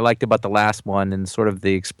things that I liked about the last one and sort of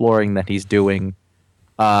the exploring that he's doing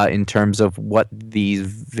in terms of what these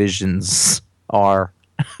visions are,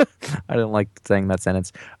 I don't like saying that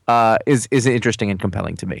sentence, is interesting and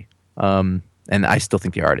compelling to me. And I still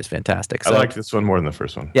think the art is fantastic. So. I liked this one more than the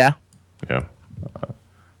first one. Yeah? Yeah.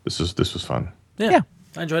 This was fun. Yeah.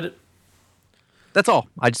 I enjoyed it. That's all.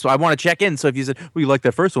 I want to check in. So if you said, well, you liked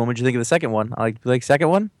the first one, what'd you think of the second one? I like the second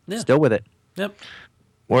one. Yeah. Still with it. Yep.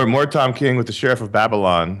 More Tom King with the Sheriff of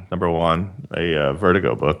Babylon, number 1, a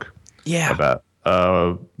Vertigo book. Yeah. About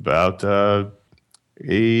a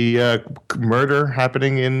murder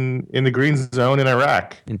happening in the Green Zone in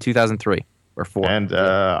Iraq in 2003 or 4. And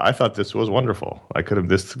I thought this was wonderful.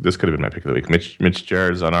 This could have been my pick of the week. Mitch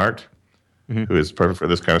Gerads on art, who is perfect for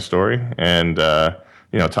this kind of story. And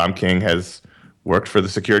Tom King has worked for the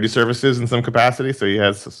security services in some capacity, so he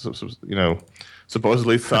has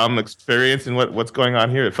supposedly some experience in what's going on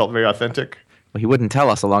here. It felt very authentic. Well, he wouldn't tell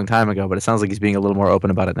us a long time ago, but it sounds like he's being a little more open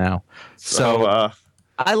about it now. So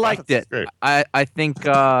I liked it. I think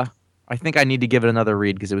I need to give it another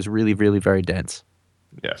read because it was really, really very dense.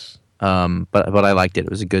 Yes. But I liked it. It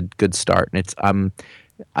was a good start, and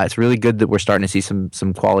it's really good that we're starting to see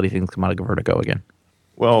some quality things come out of Vertigo again.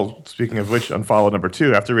 Well, speaking of which, Unfollow number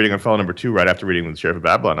 2. After reading Unfollow number 2, right after reading The Sheriff of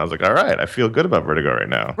Babylon, I was like, all right, I feel good about Vertigo right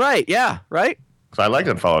now. Right? Yeah. Right. So I liked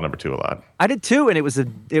Unfollow number 2 a lot. I did too, and it was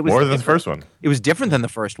more than the first one. It was different than the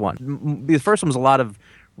first one. The first one was a lot of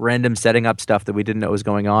random setting up stuff that we didn't know was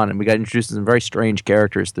going on, and we got introduced to some very strange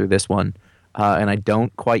characters through this one. And I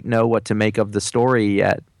don't quite know what to make of the story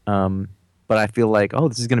yet, but I feel like,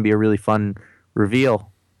 this is going to be a really fun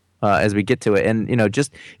reveal as we get to it. And it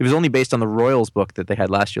was only based on the Royals book that they had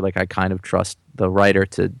last year. Like, I kind of trust the writer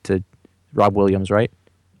to Rob Williams, right,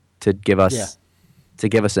 to give us. To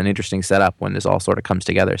give us an interesting setup when this all sort of comes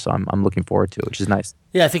together, so I'm looking forward to it, which is nice.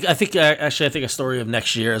 Yeah, I think a story of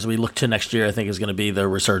next year, as we look to next year, I think is going to be the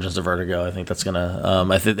resurgence of Vertigo. I think that's going to.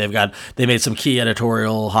 I think they made some key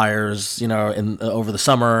editorial hires, over the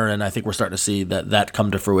summer, and I think we're starting to see that come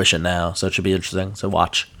to fruition now. So it should be interesting. So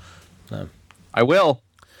watch. I will.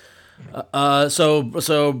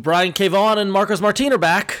 So Brian K. Vaughan and Marcos Martin are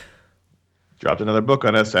back. Dropped another book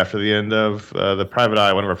on us after the end of The Private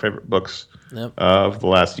Eye, one of our favorite books of the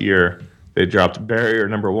last year. They dropped Barrier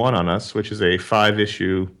number 1 on us, which is a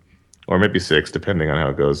 5-issue, or maybe 6, depending on how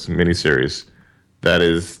it goes, miniseries that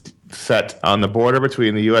is set on the border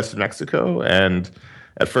between the U.S. and Mexico. And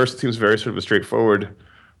at first, it seems very sort of a straightforward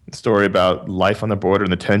story about life on the border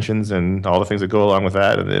and the tensions and all the things that go along with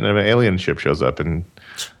that. And then an alien ship shows up and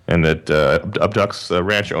it abducts a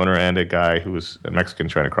ranch owner and a guy who was a Mexican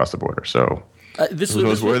trying to cross the border. So this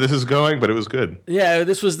was where this is going, but it was good. Yeah,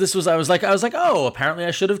 this was. I was like, oh, apparently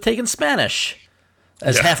I should have taken Spanish,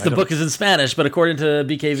 as half the book is in Spanish. But according to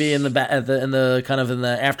BKV in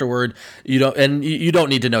the afterword, you don't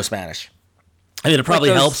need to know Spanish. I mean, it probably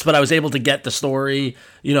helps, but I was able to get the story,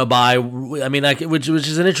 which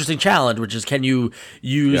is an interesting challenge, which is, can you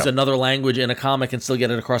use another language in a comic and still get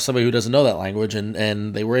it across somebody who doesn't know that language,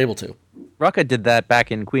 and they were able to. Rucka did that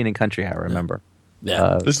back in Queen and Country, I remember.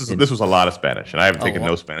 Yeah. This was a lot of Spanish, and I haven't taken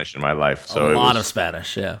no Spanish in my life. So a lot of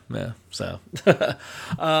Spanish, yeah. So, but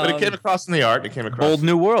it came across in the art. It came across. Bold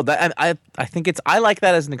New World. I think I like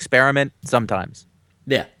that as an experiment sometimes.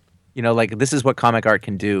 yeah. Like this is what comic art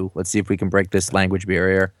can do. Let's see if we can break this language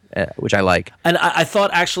barrier, which I like. And I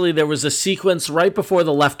thought actually there was a sequence right before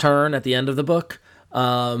the left turn at the end of the book.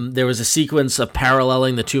 There was a sequence of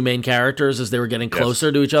paralleling the two main characters as they were getting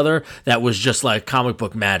closer to each other. That was just like comic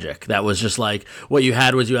book magic. That was just like what you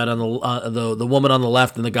had on the woman on the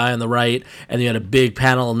left and the guy on the right, and you had a big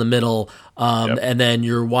panel in the middle. And then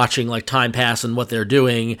you're watching like time pass and what they're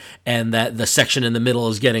doing, and that the section in the middle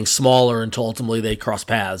is getting smaller until ultimately they cross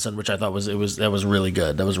paths, and which I thought was really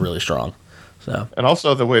good. That was really strong. So. And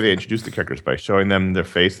also the way they introduced the characters by showing them their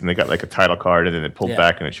face, and they got like a title card, and then it pulled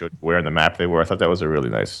back and it showed where on the map they were. I thought that was a really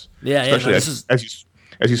nice. Yeah, especially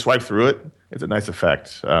as you swipe through it, it's a nice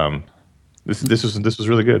effect. This was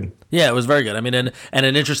really good. Yeah, it was very good. I mean, and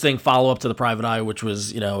an interesting follow up to the Private Eye, which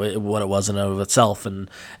was what it was in and of itself,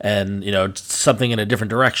 and something in a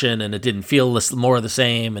different direction, and it didn't feel more of the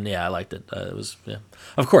same. And I liked it. It was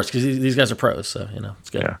of course, because these guys are pros, so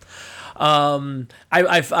it's good. Yeah.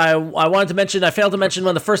 I wanted to mention, I failed to mention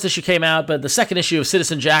when the first issue came out, but the second issue of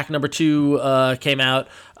Citizen Jack #2 came out,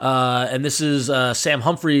 and this is Sam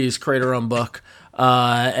Humphries' creator-owned book,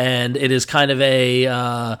 and it is kind of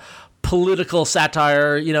a political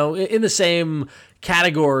satire, in the same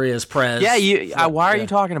category as Prez. Yeah, why are you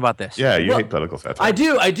talking about this? Yeah, you hate political satire.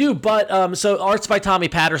 I do, but so art's by Tommy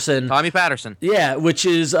Patterson. Yeah, which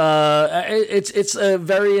is it's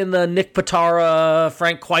very in the Nick Pitarra,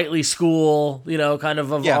 Frank Quitely school, kind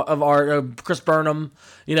of art, Chris Burnham,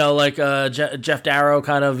 like Jeff Darrow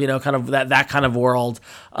kind of, kind of that kind of world.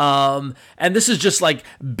 And this is just like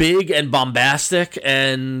big and bombastic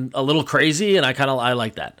and a little crazy, and I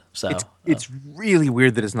like that. So it's really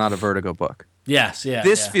weird that it's not a Vertigo book. Yes, yeah.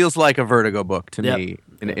 This feels like a Vertigo book to me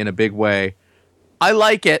in a big way. I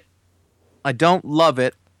like it. I don't love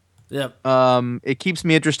it. Yep. It keeps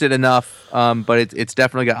me interested enough, but it's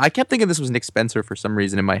definitely got. I kept thinking this was Nick Spencer for some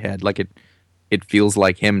reason in my head. Like it feels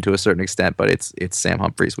like him to a certain extent, but it's Sam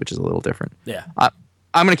Humphries, which is a little different. Yeah. I'm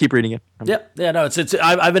gonna keep reading it. Yep. Yeah. No.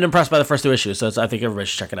 I've been impressed by the first two issues, so I think everybody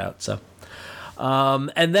should check it out. So.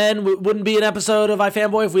 And then wouldn't be an episode of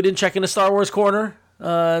iFanboy if we didn't check into Star Wars Corner.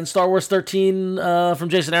 And Star Wars 13 from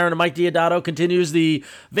Jason Aaron and Mike Diodato continues the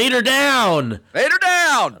Vader Down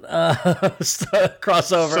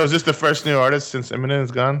crossover. So is this the first new artist since Eminem is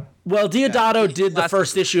gone? Well, Diodato did the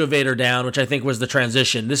first issue of Vader Down, which I think was the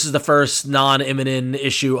transition. This is the first non-Eminem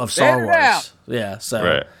issue of Star Wars. Down. Yeah, so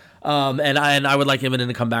right. And I would like Eminem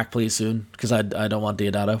to come back, please, soon, because I don't want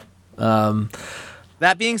Diodato.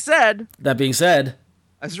 That being said,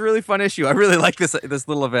 it's a really fun issue. I really like this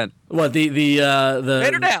little event. What the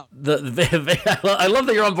Vader Down? I love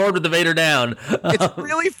that you're on board with the Vader Down. It's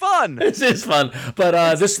really fun. It is fun.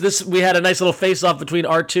 But this we had a nice little face off between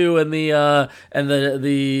R2 and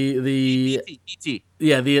the ET.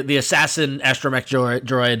 Yeah, the assassin astromech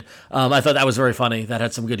droid. I thought that was very funny. That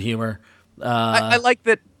had some good humor. I like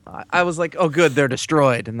that. I was like, oh, good, they're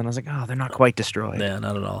destroyed, and then I was like, oh, they're not quite destroyed. Yeah,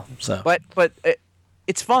 not at all. So, but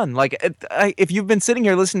it's fun. Like, if you've been sitting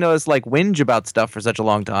here listening to us like whinge about stuff for such a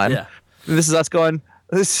long time, this is us going,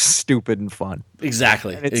 this is stupid and fun.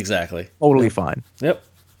 Exactly. Totally fine. Yep.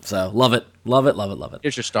 So love it.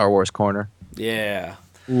 Here's your Star Wars corner. Yeah.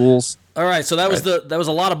 Rules. All right. So that was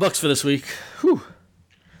a lot of books for this week. Whew.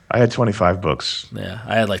 I had 25 books. Yeah,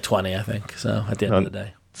 I had like 20, I think. So at the end of the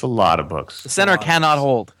day, it's a lot of books. The center cannot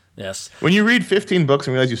hold. Yes. When you read 15 books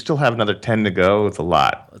and realize you still have another 10 to go, it's a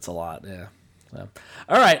lot. It's a lot, yeah. So.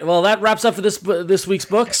 All right, well, that wraps up for this week's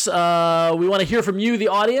books. We want to hear from you, the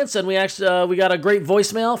audience, and we got a great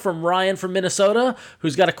voicemail from Ryan from Minnesota,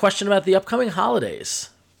 who's got a question about the upcoming holidays.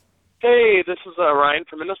 Hey, this is Ryan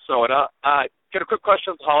from Minnesota. Got a quick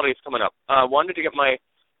question with the holidays coming up. Wanted to get my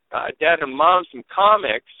dad and mom some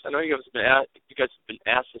comics. I know you guys have been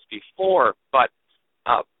asked this before, but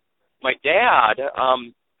my dad,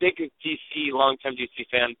 big DC, longtime DC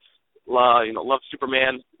fan, loved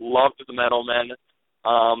Superman, loved the Metal Men.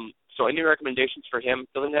 So any recommendations for him?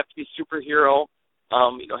 Doesn't have to be superhero.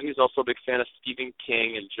 He's also a big fan of Stephen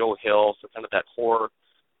King and Joe Hill, so kind of that horror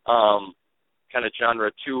kind of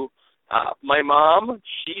genre too. My mom,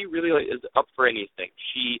 she really is up for anything.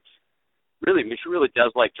 She really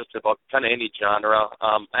does like just about kind of any genre.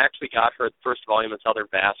 I actually got her the first volume of Southern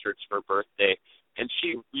Bastards for her birthday, and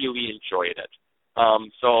she really enjoyed it.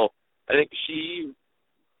 So I think she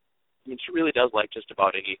really does like just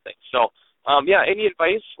about anything. So, any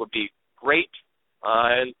advice would be great.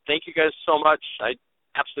 And thank you guys so much. I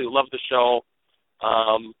absolutely love the show.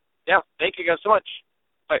 Yeah, thank you guys so much.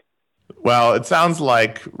 Bye. Well, it sounds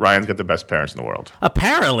like Ryan's got the best parents in the world.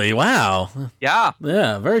 Apparently, wow. Yeah.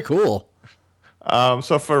 Yeah, very cool.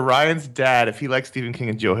 So for Ryan's dad, if he likes Stephen King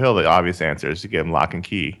and Joe Hill, the obvious answer is to give him Lock and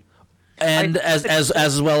Key. And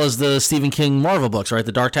as well as the Stephen King Marvel books, right?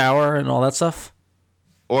 The Dark Tower and all that stuff.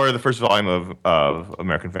 Or the first volume of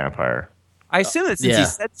American Vampire. I assume that since he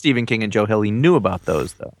said Stephen King and Joe Hill, he knew about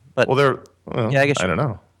those though. But I guess I don't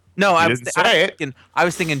know. No, I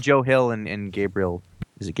was thinking Joe Hill and Gabriel.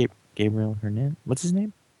 Is it Gabriel Hernandez? What's his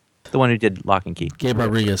name? The one who did Lock and Key. Gabe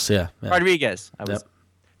Rodriguez, yeah. Rodriguez.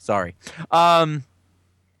 Sorry.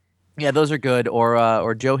 Yeah, those are good.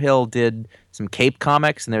 Or Joe Hill did some Cape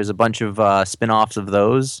comics, and there's a bunch of spin-offs of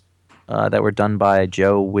those that were done by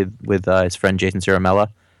Joe with his friend Jason Ciaramella.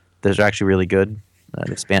 Those are actually really good.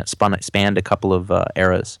 They spanned a couple of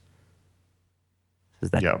eras.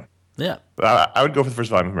 Yeah. I would go for the first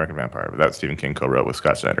volume of American Vampire, but that Stephen King co-wrote with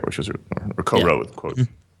Scott Snyder, which was or co-wrote with quotes.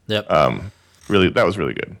 Yep. Really, that was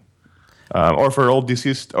really good. Or for old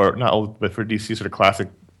DC, or not old, but for DC sort of classic.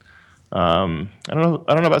 I don't know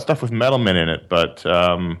about stuff with Metalman in it, but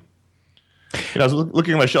I was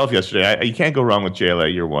looking at my shelf yesterday. You can't go wrong with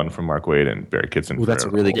JLA Year One from Mark Waid and Barry Kitson. Ooh, that's a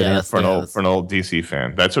really good answer. For an old DC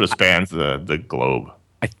fan. That sort of spans the globe.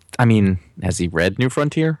 I mean, has he read New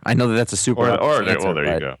Frontier? I know that's a super.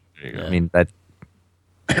 There you go. I mean that.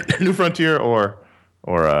 New Frontier or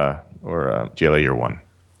JLA Year One.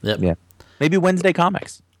 Yep. Yeah. Maybe Wednesday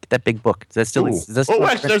Comics. Get that big book. Is that still?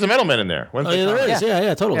 Actually, there's a Metalman in there. Wednesday there is.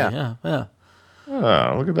 Yeah, totally. Yeah.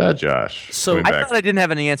 Oh, look at that, Josh. So I thought I didn't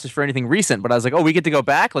have any answers for anything recent, but I was like, we get to go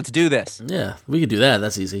back. Let's do this. Yeah, we could do that.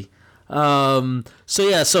 That's easy. So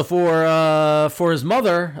for his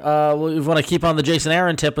mother, we want to keep on the Jason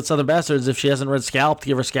Aaron tip with Southern Bastards. If she hasn't read Scalped,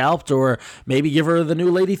 give her Scalped, or maybe give her the new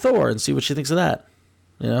Lady Thor and see what she thinks of that.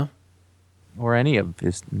 Or any of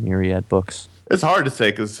his myriad books. It's hard to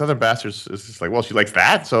say because Southern Bastards is just like, well, she likes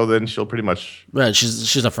that, so then she'll pretty much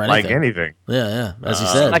she's not for anything. Like anything. Yeah. As he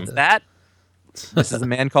said, like that. This is a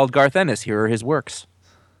man called Garth Ennis. Here are his works.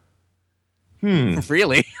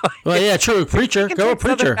 Really? Well, yeah, true. Preacher. Go with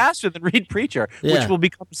Preacher. Faster than read Preacher, which will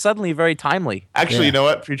become suddenly very timely. Actually, you know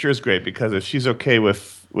what? Preacher is great because if she's okay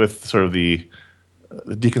with sort of the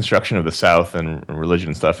deconstruction of the South and religion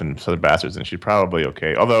and stuff in Southern Bastards, then she's probably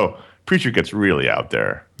okay. Although Preacher gets really out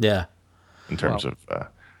there. Yeah. In terms of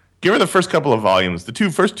give her the first couple of volumes,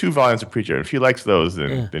 first two volumes of Preacher. If she likes those,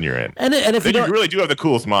 then you're in. And if then you really do have the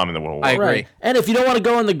coolest mom in the world. I agree. Right. And if you don't want to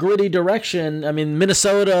go in the gritty direction, I mean,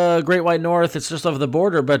 Minnesota, Great White North, it's just over the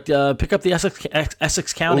border, but pick up the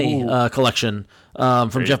Essex County collection by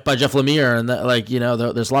Jeff Lemire, and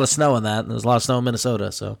there's a lot of snow in that, and there's a lot of snow in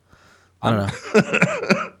Minnesota. So I don't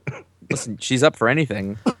know. Listen, she's up for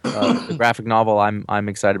anything. The graphic novel I'm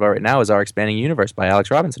excited about right now is Our Expanding Universe by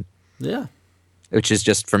Alex Robinson. Yeah. Which is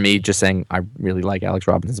just, for me, just saying I really like Alex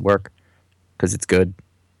Robinson's work because it's good.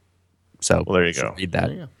 So there you go. Read that.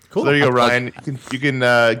 Cool. So there you go, Ryan. You can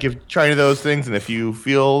try any of those things, and if you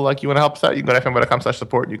feel like you want to help us out, you can go to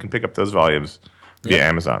fmboy.com/support. You can pick up those volumes via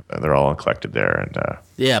Amazon. They're all collected there, and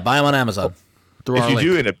buy them on Amazon. If you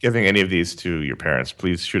do end up giving any of these to your parents,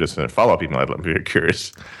 please shoot us a follow-up email. I'm very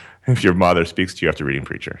curious if your mother speaks to you after reading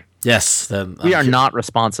Preacher. Yes, then we are not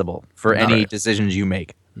responsible for any decisions you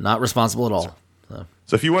make. Not responsible at all.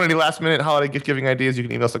 So if you want any last-minute holiday gift-giving ideas, you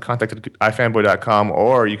can email us at contact@ifanboy.com,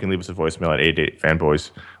 or you can leave us a voicemail at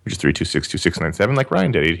 888-FANBOYS, which is 326-2697, like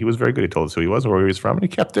Ryan did. He was very good. He told us who he was, where he was from, and he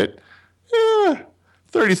kept it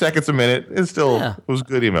 30 seconds a minute. It was a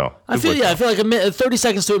good email. I feel like 30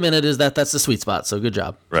 seconds to a minute that's the sweet spot. So good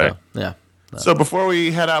job. Right. So, So before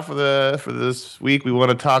we head out for this week, we want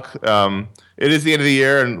to talk. It is the end of the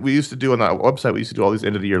year, and we used to do on our website. We used to do all these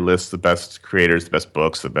end of the year lists: the best creators, the best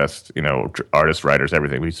books, the best artists, writers,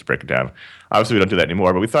 everything. We used to break it down. Obviously, we don't do that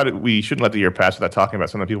anymore, but we thought we shouldn't let the year pass without talking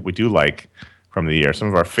about some of the people we do like from the year. Some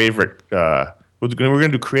of our favorite. We're going to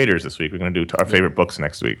do creators this week. We're going to do our favorite books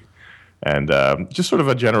next week, and just sort of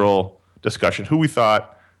a general discussion who we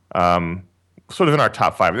thought. Sort of in our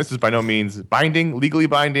top 5. This is by no means legally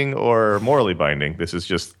binding, or morally binding. This is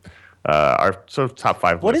just our sort of top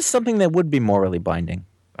 5 What list. is something that would be morally binding?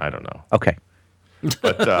 I don't know. Okay.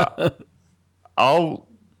 But I'll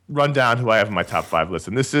run down who I have in my top 5 list.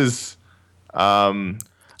 And this is... I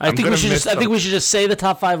think we should just say the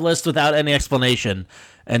top 5 list without any explanation.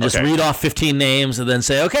 And just read off 15 names and then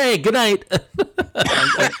say, okay, good night.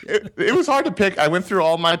 It was hard to pick. I went through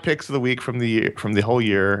all my picks of the week from the whole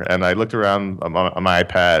year, and I looked around on my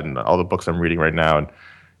iPad and all the books I'm reading right now. And,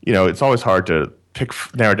 it's always hard to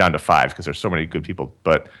narrow down to 5 because there's so many good people.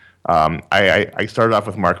 But I started off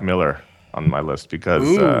with Mark Miller on my list because...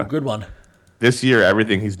 Ooh, good one. this year,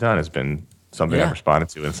 everything he's done has been something I've responded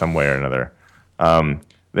to in some way or another.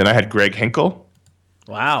 Then I had Greg Hinkle.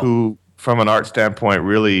 Wow. Who, from an art standpoint,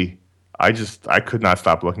 really, I could not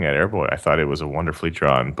stop looking at Airboy. I thought it was a wonderfully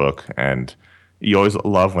drawn book, and you always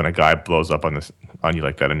love when a guy blows up on you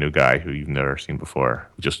like that, a new guy who you've never seen before,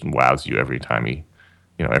 who just wows you every time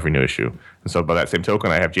every new issue. And so by that same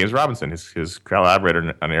token, I have James Robinson, his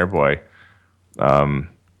collaborator on Airboy.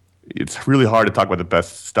 It's really hard to talk about the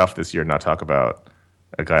best stuff this year and not talk about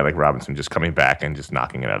a guy like Robinson just coming back and just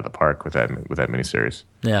knocking it out of the park with that miniseries.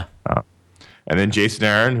 Yeah. And then Jason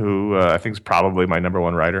Aaron, who I think is probably my number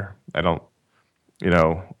one writer. I don't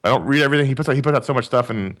read everything he puts out. He puts out so much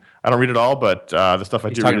stuff, and I don't read it all. But the stuff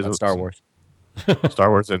I do read is Star Wars,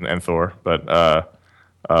 Star Wars and Thor. But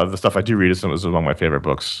the stuff I do read is among my favorite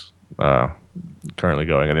books currently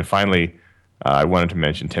going. And then finally, I wanted to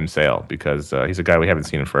mention Tim Sale because he's a guy we haven't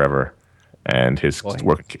seen in forever, and his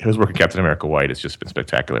work in Captain America White has just been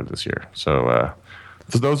spectacular this year. So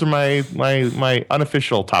those are my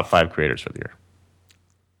unofficial top 5 creators for the year.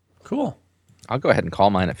 Cool. I'll go ahead and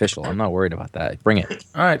call mine official. I'm not worried about that. Bring it.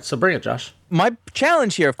 All right, so bring it, Josh. My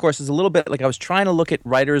challenge here, of course, is a little bit like I was trying to look at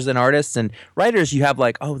writers and artists. And writers, you have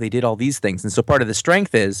like, oh, they did all these things. And so part of the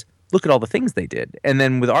strength is look at all the things they did. And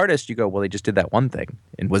then with artists, you go, well, they just did that one thing.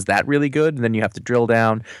 And was that really good? And then you have to drill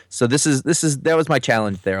down. So that was my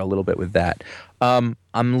challenge there a little bit with that. I'm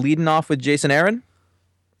leading off with Jason Aaron.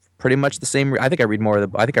 Pretty much the same. I think I read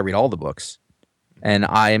all the books. And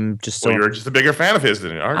I'm just you're just a bigger fan of his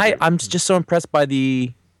than aren't you? I'm just so impressed by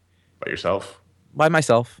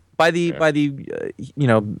myself, by the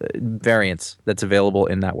variance that's available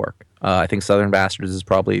in that work. I think Southern Bastards is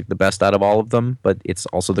probably the best out of all of them, but it's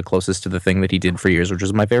also the closest to the thing that he did for years, which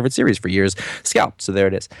was my favorite series for years, Scalp. So there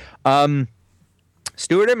it is.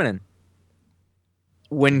 Stuart Immonen.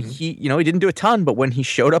 When he didn't do a ton, but when he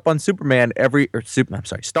showed up on Star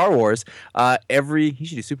Wars, he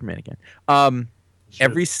should do Superman again.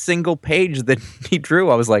 Every single page that he drew,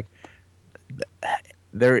 I was like,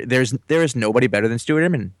 there is nobody better than Stuart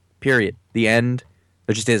Immonen. Period. The end.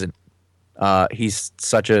 There just isn't. He's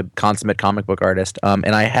such a consummate comic book artist.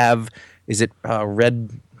 And I have,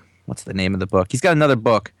 Red? What's the name of the book? He's got another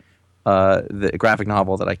book, the graphic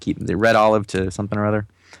novel that I keep, the Red Olive to something or other.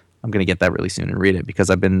 I'm going to get that really soon and read it because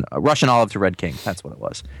I've been Russian Olive to Red King. That's what it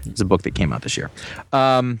was. It's a book that came out this year.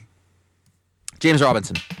 James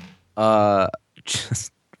Robinson.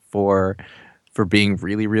 Just for being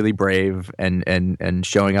really, really brave and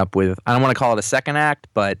showing up with, I don't want to call it a second act,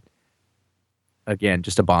 but again,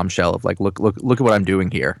 just a bombshell of like, look at what I'm doing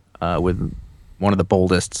here with one of the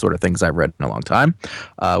boldest sort of things I've read in a long time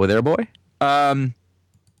with Airboy. Declan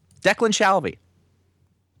Shalvey,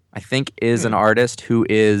 I think, is an artist who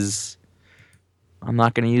is, I'm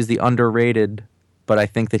not going to use the underrated, but I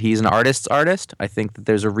think that he's an artist's artist. I think that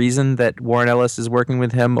there's a reason that Warren Ellis is working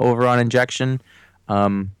with him over on Injection.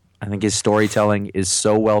 I think his storytelling is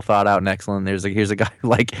so well thought out and excellent. Here's a guy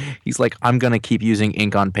who he's like, I'm going to keep using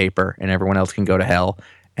ink on paper and everyone else can go to hell.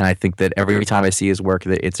 And I think that every time I see his work,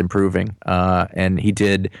 that it's improving. And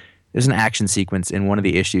there's an action sequence in one of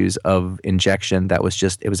the issues of Injection that was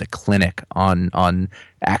it was a clinic on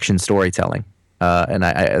action storytelling. And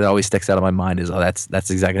it always sticks out of my mind is, that's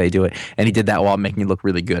exactly how you do it. And he did that while making it look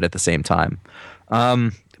really good at the same time.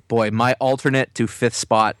 My alternate to 5th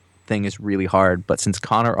spot thing is really hard. But since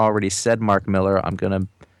Connor already said Mark Miller, I'm gonna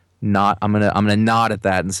nod at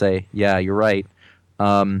that and say, yeah, you're right.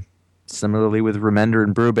 Similarly with Remender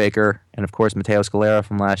and Brubaker, and of course Matteo Scalera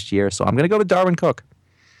from last year. So I'm gonna go with Darwin Cook.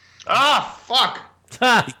 Ah, fuck.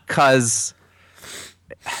 Because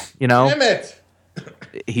damn it.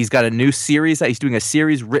 He's got a new series. He's doing a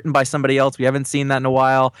series written by somebody else. We haven't seen that in a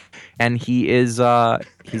while. And he is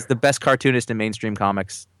he's the best cartoonist in mainstream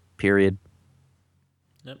comics, period.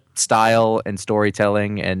 Yep. Style and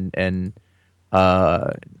storytelling and I'm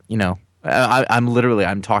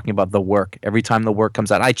talking about the work. Every time the work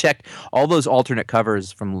comes out. I checked all those alternate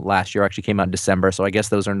covers from last year actually came out in December, so I guess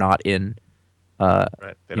those are not in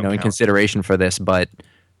in consideration for this, but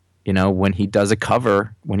when he does a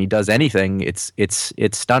cover, when he does anything, it's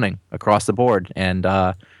stunning across the board. And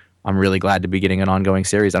I'm really glad to be getting an ongoing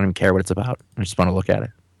series. I don't even care what it's about. I just want to look at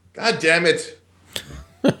it. God damn it.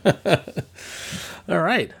 All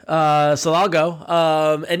right, so I'll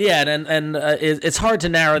go. It's hard to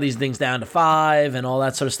narrow these things down to 5 and all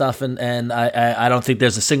that sort of stuff. And I don't think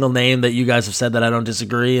there's a single name that you guys have said that I don't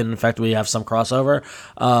disagree. And in fact, we have some crossover.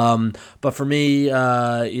 But for me,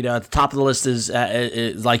 at the top of the list is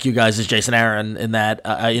like you guys is Jason Aaron. In that,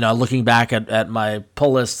 looking back at my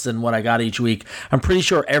pull lists and what I got each week, I'm pretty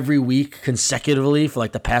sure every week consecutively for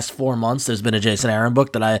like the past 4 months, there's been a Jason Aaron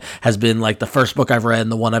book that has been like the first book I've read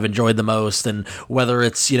and the one I've enjoyed the most. And whether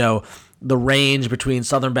it's, the range between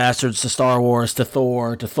Southern Bastards to Star Wars to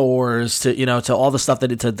Thor to Thor's to all the stuff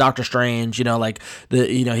to Doctor Strange, he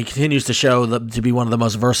continues to show to be one of the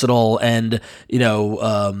most versatile and,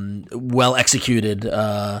 well executed,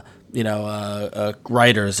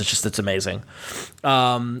 writers. It's amazing.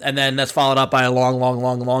 And then that's followed up by a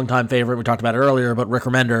long time favorite. We talked about it earlier, but Rick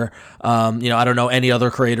Remender. I don't know any other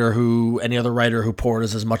writer who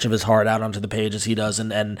pours as much of his heart out onto the page as he does,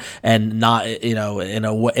 and not,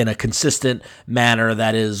 in a consistent manner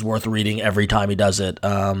that is worth reading every time he does it.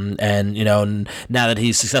 And now that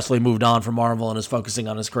he's successfully moved on from Marvel and is focusing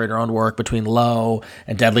on his creator-owned work between Low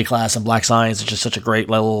and Deadly Class and Black Science, it's just such a great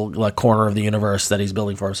little corner of the universe that he's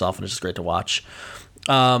building for himself. And it's just great to watch.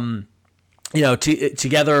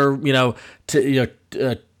 Together,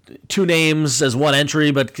 two names as one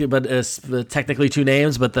entry, but technically two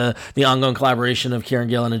names. But the ongoing collaboration of Kieran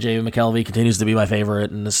Gillen and Jamie McKelvey continues to be my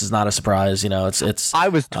favorite, and this is not a surprise. It's. I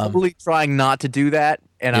was totally trying not to do that,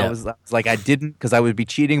 and I was like, I didn't because I would be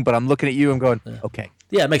cheating. But I'm looking at you, I'm going, okay.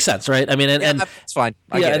 Yeah, it makes sense, right? I mean, and it's fine.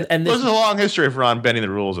 I get it. And there's a long history of Ron bending the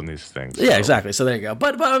rules on these things. Yeah, exactly. So there you go.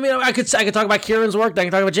 But I mean, I could talk about Kieran's work, I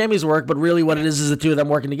can talk about Jamie's work, but really, what it is the two of them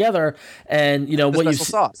working together, and what you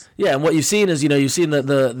sauce. Yeah, and what you've seen is you've seen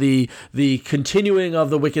the continuing of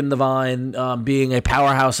The Wicked and the Vine being a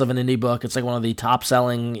powerhouse of an indie book. It's like one of the top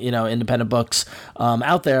selling independent books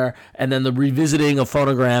out there, and then the revisiting of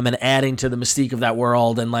Phonogram and adding to the mystique of that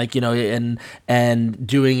world, and and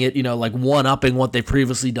doing it one upping what they've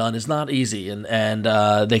previously done is not easy, and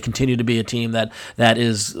they continue to be a team that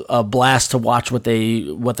is a blast to watch what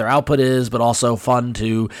their output is, but also fun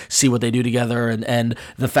to see what they do together. And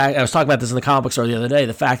the fact, I was talking about this in the comic book store the other day,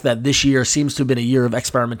 the fact that this year seems to have been a year of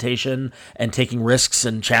experimentation and taking risks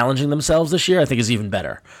and challenging themselves this year, I think is even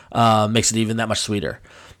better. Makes it even that much sweeter.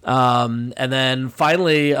 And then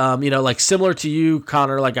finally, similar to you,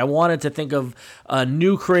 Connor, I wanted to think of a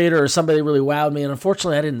new creator or somebody that really wowed me, and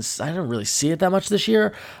unfortunately, I didn't really see it that much this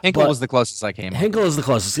year. Hinkle was the closest I came. Hinkle is the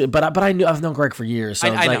closest, but I've known Greg for years, so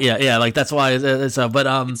I know. that's why. It's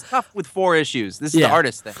tough with 4 issues. This is the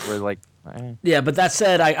artist thing. We're like. Yeah, but that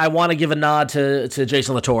said, I want to give a nod to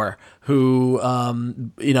Jason Latour, who,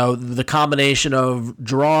 the combination of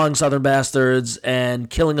drawing Southern Bastards and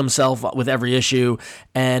killing himself with every issue.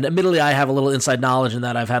 And admittedly, I have a little inside knowledge in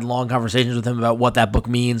that I've had long conversations with him about what that book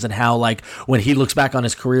means and how, when he looks back on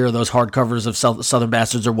his career, those hardcovers of Southern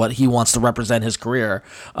Bastards are what he wants to represent his career.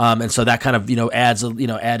 And so that kind of, adds,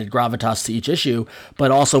 added gravitas to each issue,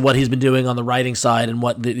 but also what he's been doing on the writing side and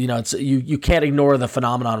what, you can't ignore the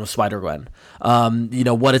phenomenon of Spider-Gwen.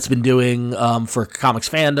 What it's been doing for comics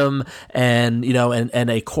fandom, and and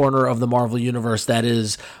a corner of the Marvel universe that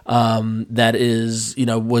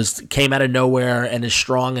came out of nowhere and is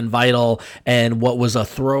strong and vital, and what was a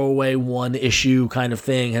throwaway one issue kind of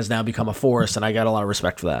thing has now become a force, and I got a lot of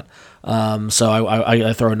respect for that. So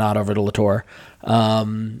I throw a nod over to Latour.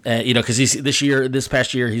 Because this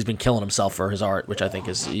past year he's been killing himself for his art, which I think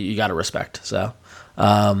is you got to respect. So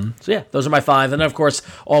yeah, those are my 5, and then of course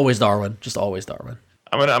always Darwin, just always Darwin.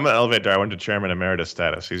 I'm gonna elevate Darwin to chairman emeritus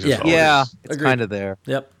status. He's just it's kind of there.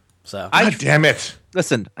 Yep. So God damn it.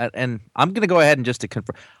 Listen, and I'm gonna go ahead and just to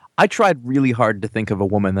confirm, I tried really hard to think of a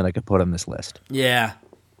woman that I could put on this list. Yeah,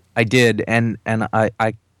 I did, and I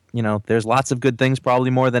there's lots of good things, probably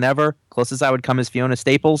more than ever. Closest I would come is Fiona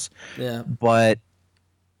Staples. Yeah. But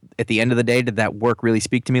at the end of the day, did that work really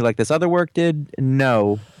speak to me like this other work did?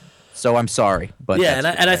 No. So I'm sorry, but yeah,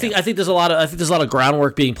 and I think there's a lot of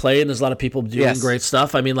groundwork being played, and there's a lot of people doing great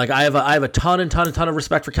stuff. I mean, I have a ton of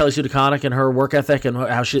respect for Kelly Sue DeConnick and her work ethic, and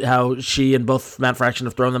how she and both Matt Fraction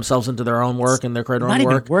have thrown themselves into their own work and their creator own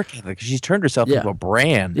work. Work ethic. She's turned herself into a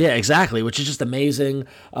brand. Yeah, exactly, which is just amazing.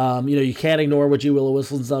 You can't ignore what G. Willow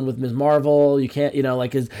Whistle's done with Ms. Marvel. You can't,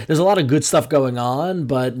 there's a lot of good stuff going on,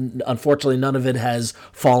 but unfortunately, none of it has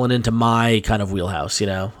fallen into my kind of wheelhouse.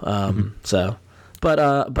 So. But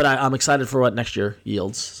I'm excited for what next year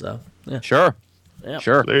yields. So yeah. Sure.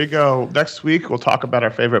 There you go. Next week we'll talk about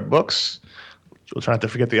our favorite books. We'll try not to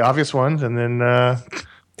forget the obvious ones, and then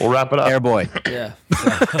we'll wrap it up. Airboy. Yeah.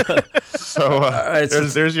 So,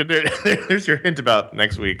 there's your hint about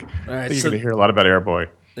next week. All right, you're going to hear a lot about Airboy.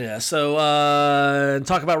 Yeah. So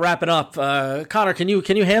talk about wrapping up. Connor, can you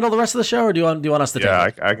handle the rest of the show, or do you want us to? Yeah,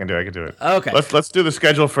 take it? I can do it. Okay. Let's do the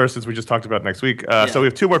schedule first, since we just talked about next week. So we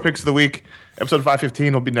have 2 more picks of the week. Episode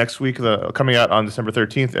 515 will be next week, coming out on December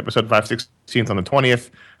 13th. Episode 516 on the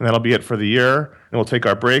 20th, and that'll be it for the year. And we'll take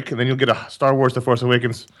our break, and then you'll get a Star Wars: The Force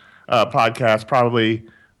Awakens podcast probably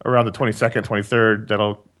around the 22nd, 23rd.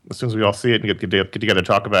 That'll, as soon as we all see it and get together to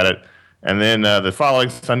talk about it. And then the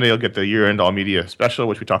following Sunday, you'll get the year-end all-media special,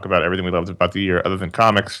 which we talk about everything we loved about the year other than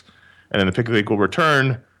comics. And then the Pick of the Week will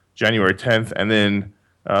return January 10th. And then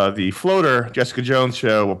the Floater, Jessica Jones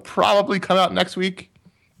show, will probably come out next week.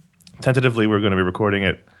 Tentatively, we're going to be recording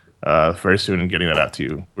it very soon and getting that out to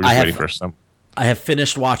you. We're just waiting for some. I have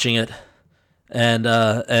finished watching it, and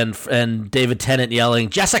David Tennant yelling,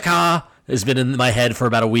 "Jessica!" has been in my head for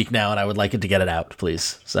about a week now, and I would like it to get it out,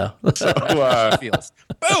 please. So Feels.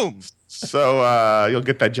 Boom. So you'll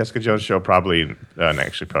get that Jessica Jones show probably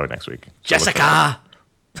next week. So Jessica.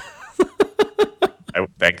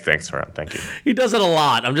 Thanks, Ron. Thank you. He does it a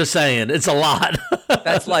lot. I'm just saying, it's a lot.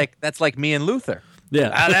 That's like me and Luther.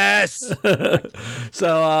 Yeah. Alice.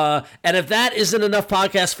 So, and if that isn't enough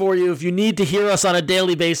podcast for you, if you need to hear us on a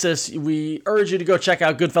daily basis, we urge you to go check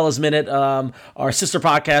out Goodfellas Minute, our sister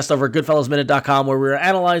podcast over at goodfellasminute.com, where we're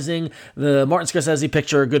analyzing the Martin Scorsese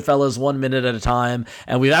picture, Goodfellas, 1 minute at a time.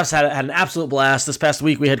 And we've had an absolute blast. This past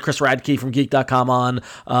week, we had Chris Radke from geek.com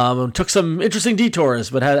on, took some interesting detours,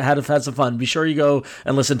 but had some fun. Be sure you go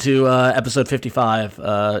and listen to episode 55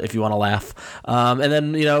 if you want to laugh. And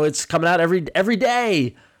then, it's coming out every day.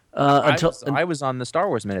 I was on the Star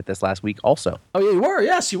Wars Minute this last week also. Oh, yeah, you were.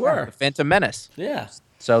 Yes, you were. The Phantom Menace. Yeah.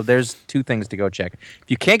 So there's 2 things to go check.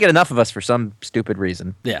 If you can't get enough of us for some stupid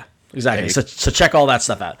reason. Yeah. Exactly. So check all that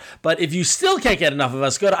stuff out. But if you still can't get enough of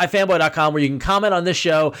us, go to ifanboy.com, where you can comment on this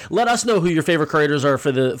show. Let us know who your favorite creators are for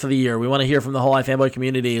the year. We want to hear from the whole iFanboy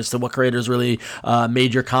community as to what creators really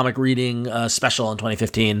made your comic reading special in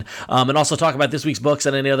 2015. And also talk about this week's books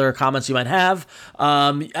and any other comments you might have.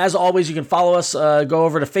 As always, you can follow us. Go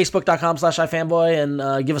over to facebook.com/ifanboy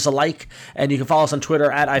and give us a like. And you can follow us on Twitter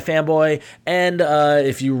at ifanboy. And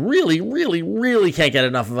if you really, really, really can't get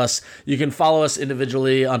enough of us, you can follow us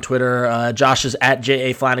individually on Twitter. Josh is at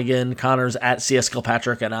J.A. Flanagan, Connor's at C.S.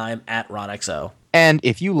 Kilpatrick, and I'm at RonXO. And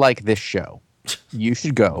if you like this show, you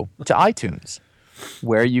should go to iTunes,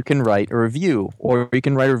 where you can write a review, or you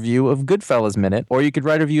can write a review of Goodfellas Minute, or you could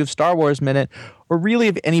write a review of Star Wars Minute, or really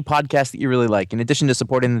of any podcast that you really like. In addition to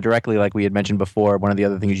supporting them directly, like we had mentioned before, one of the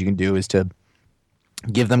other things you can do is to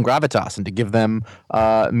give them gravitas and to give them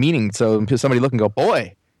meaning. So somebody look and go,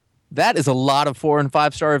 boy, that is a lot of 4 and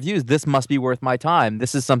 5 star reviews. This must be worth my time.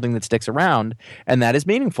 This is something that sticks around, and that is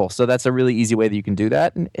meaningful. So that's a really easy way that you can do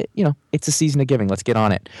that. And it's a season of giving. Let's get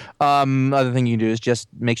on it. Other thing you can do is just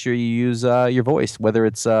make sure you use your voice, whether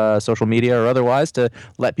it's social media or otherwise, to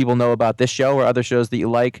let people know about this show or other shows that you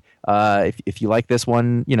like. If you like this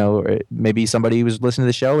one, maybe somebody was listening to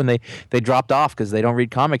the show and they dropped off because they don't read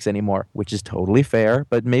comics anymore, which is totally fair.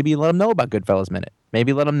 But maybe let them know about Goodfellas Minute.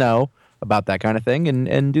 Maybe let them know about that kind of thing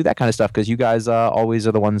and do that kind of stuff, because you guys always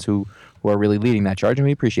are the ones who are really leading that charge, and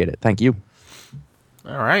we appreciate it. Thank you.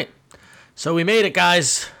 All right. So we made it,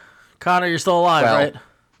 guys. Connor, you're still alive, right?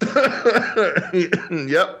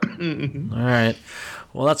 Yep. All right.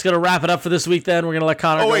 Well, that's going to wrap it up for this week then. We're going to let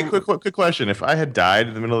Connor quick question. If I had died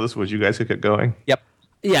in the middle of this, would you guys get going? Yep.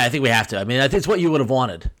 Yeah, I think we have to. I mean, it's what you would have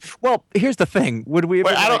wanted. Well, here's the thing. Would we?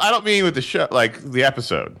 Wait, I don't mean with the show, like the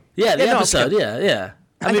episode. Yeah, the episode. No, yeah.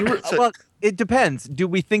 I mean, well, it depends. Do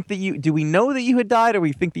we know that you had died, or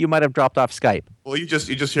we think that you might have dropped off Skype? Well, you just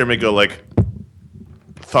hear me go like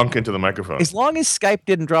thunk into the microphone. As long as Skype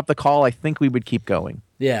didn't drop the call, I think we would keep going.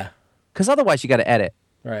 Yeah. Because otherwise, you got to edit.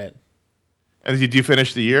 Right. And do you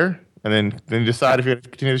finish the year and then decide if you're going to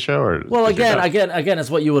continue the show, or? Well, again,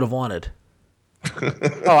 it's what you would have wanted.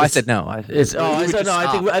 Oh, I said no. I said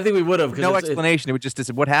no. I think we would have. No explanation. It would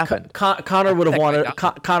just what happened. Connor would have wanted.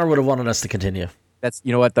 Connor would have wanted us to continue. That's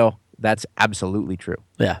what though. That's absolutely true.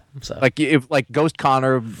 Yeah. So if Ghost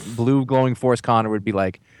Connor, Blue Glowing Force Connor would be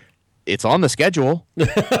like, it's on the schedule.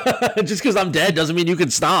 Just because I'm dead doesn't mean you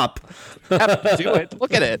can stop. Do it.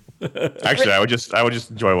 Look at it. Actually, I would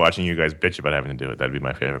just enjoy watching you guys bitch about having to do it. That'd be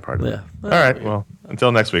my favorite part of it. Yeah. All right. Well,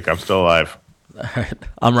 until next week, I'm still alive. All right.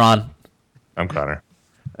 I'm Ron. I'm Connor.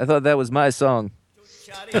 I thought that was my song.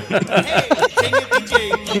 Hey,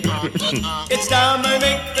 jingity jing. It's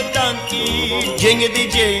Dominic the donkey,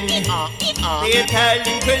 jingity jing. The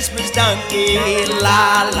Italian Christmas donkey.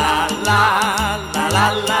 La la la la la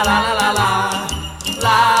la la la la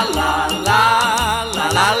la la la la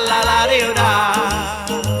la la la la.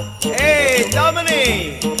 Hey,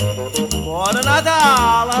 Dominic, buon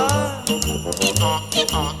Natale.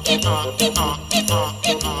 Bye.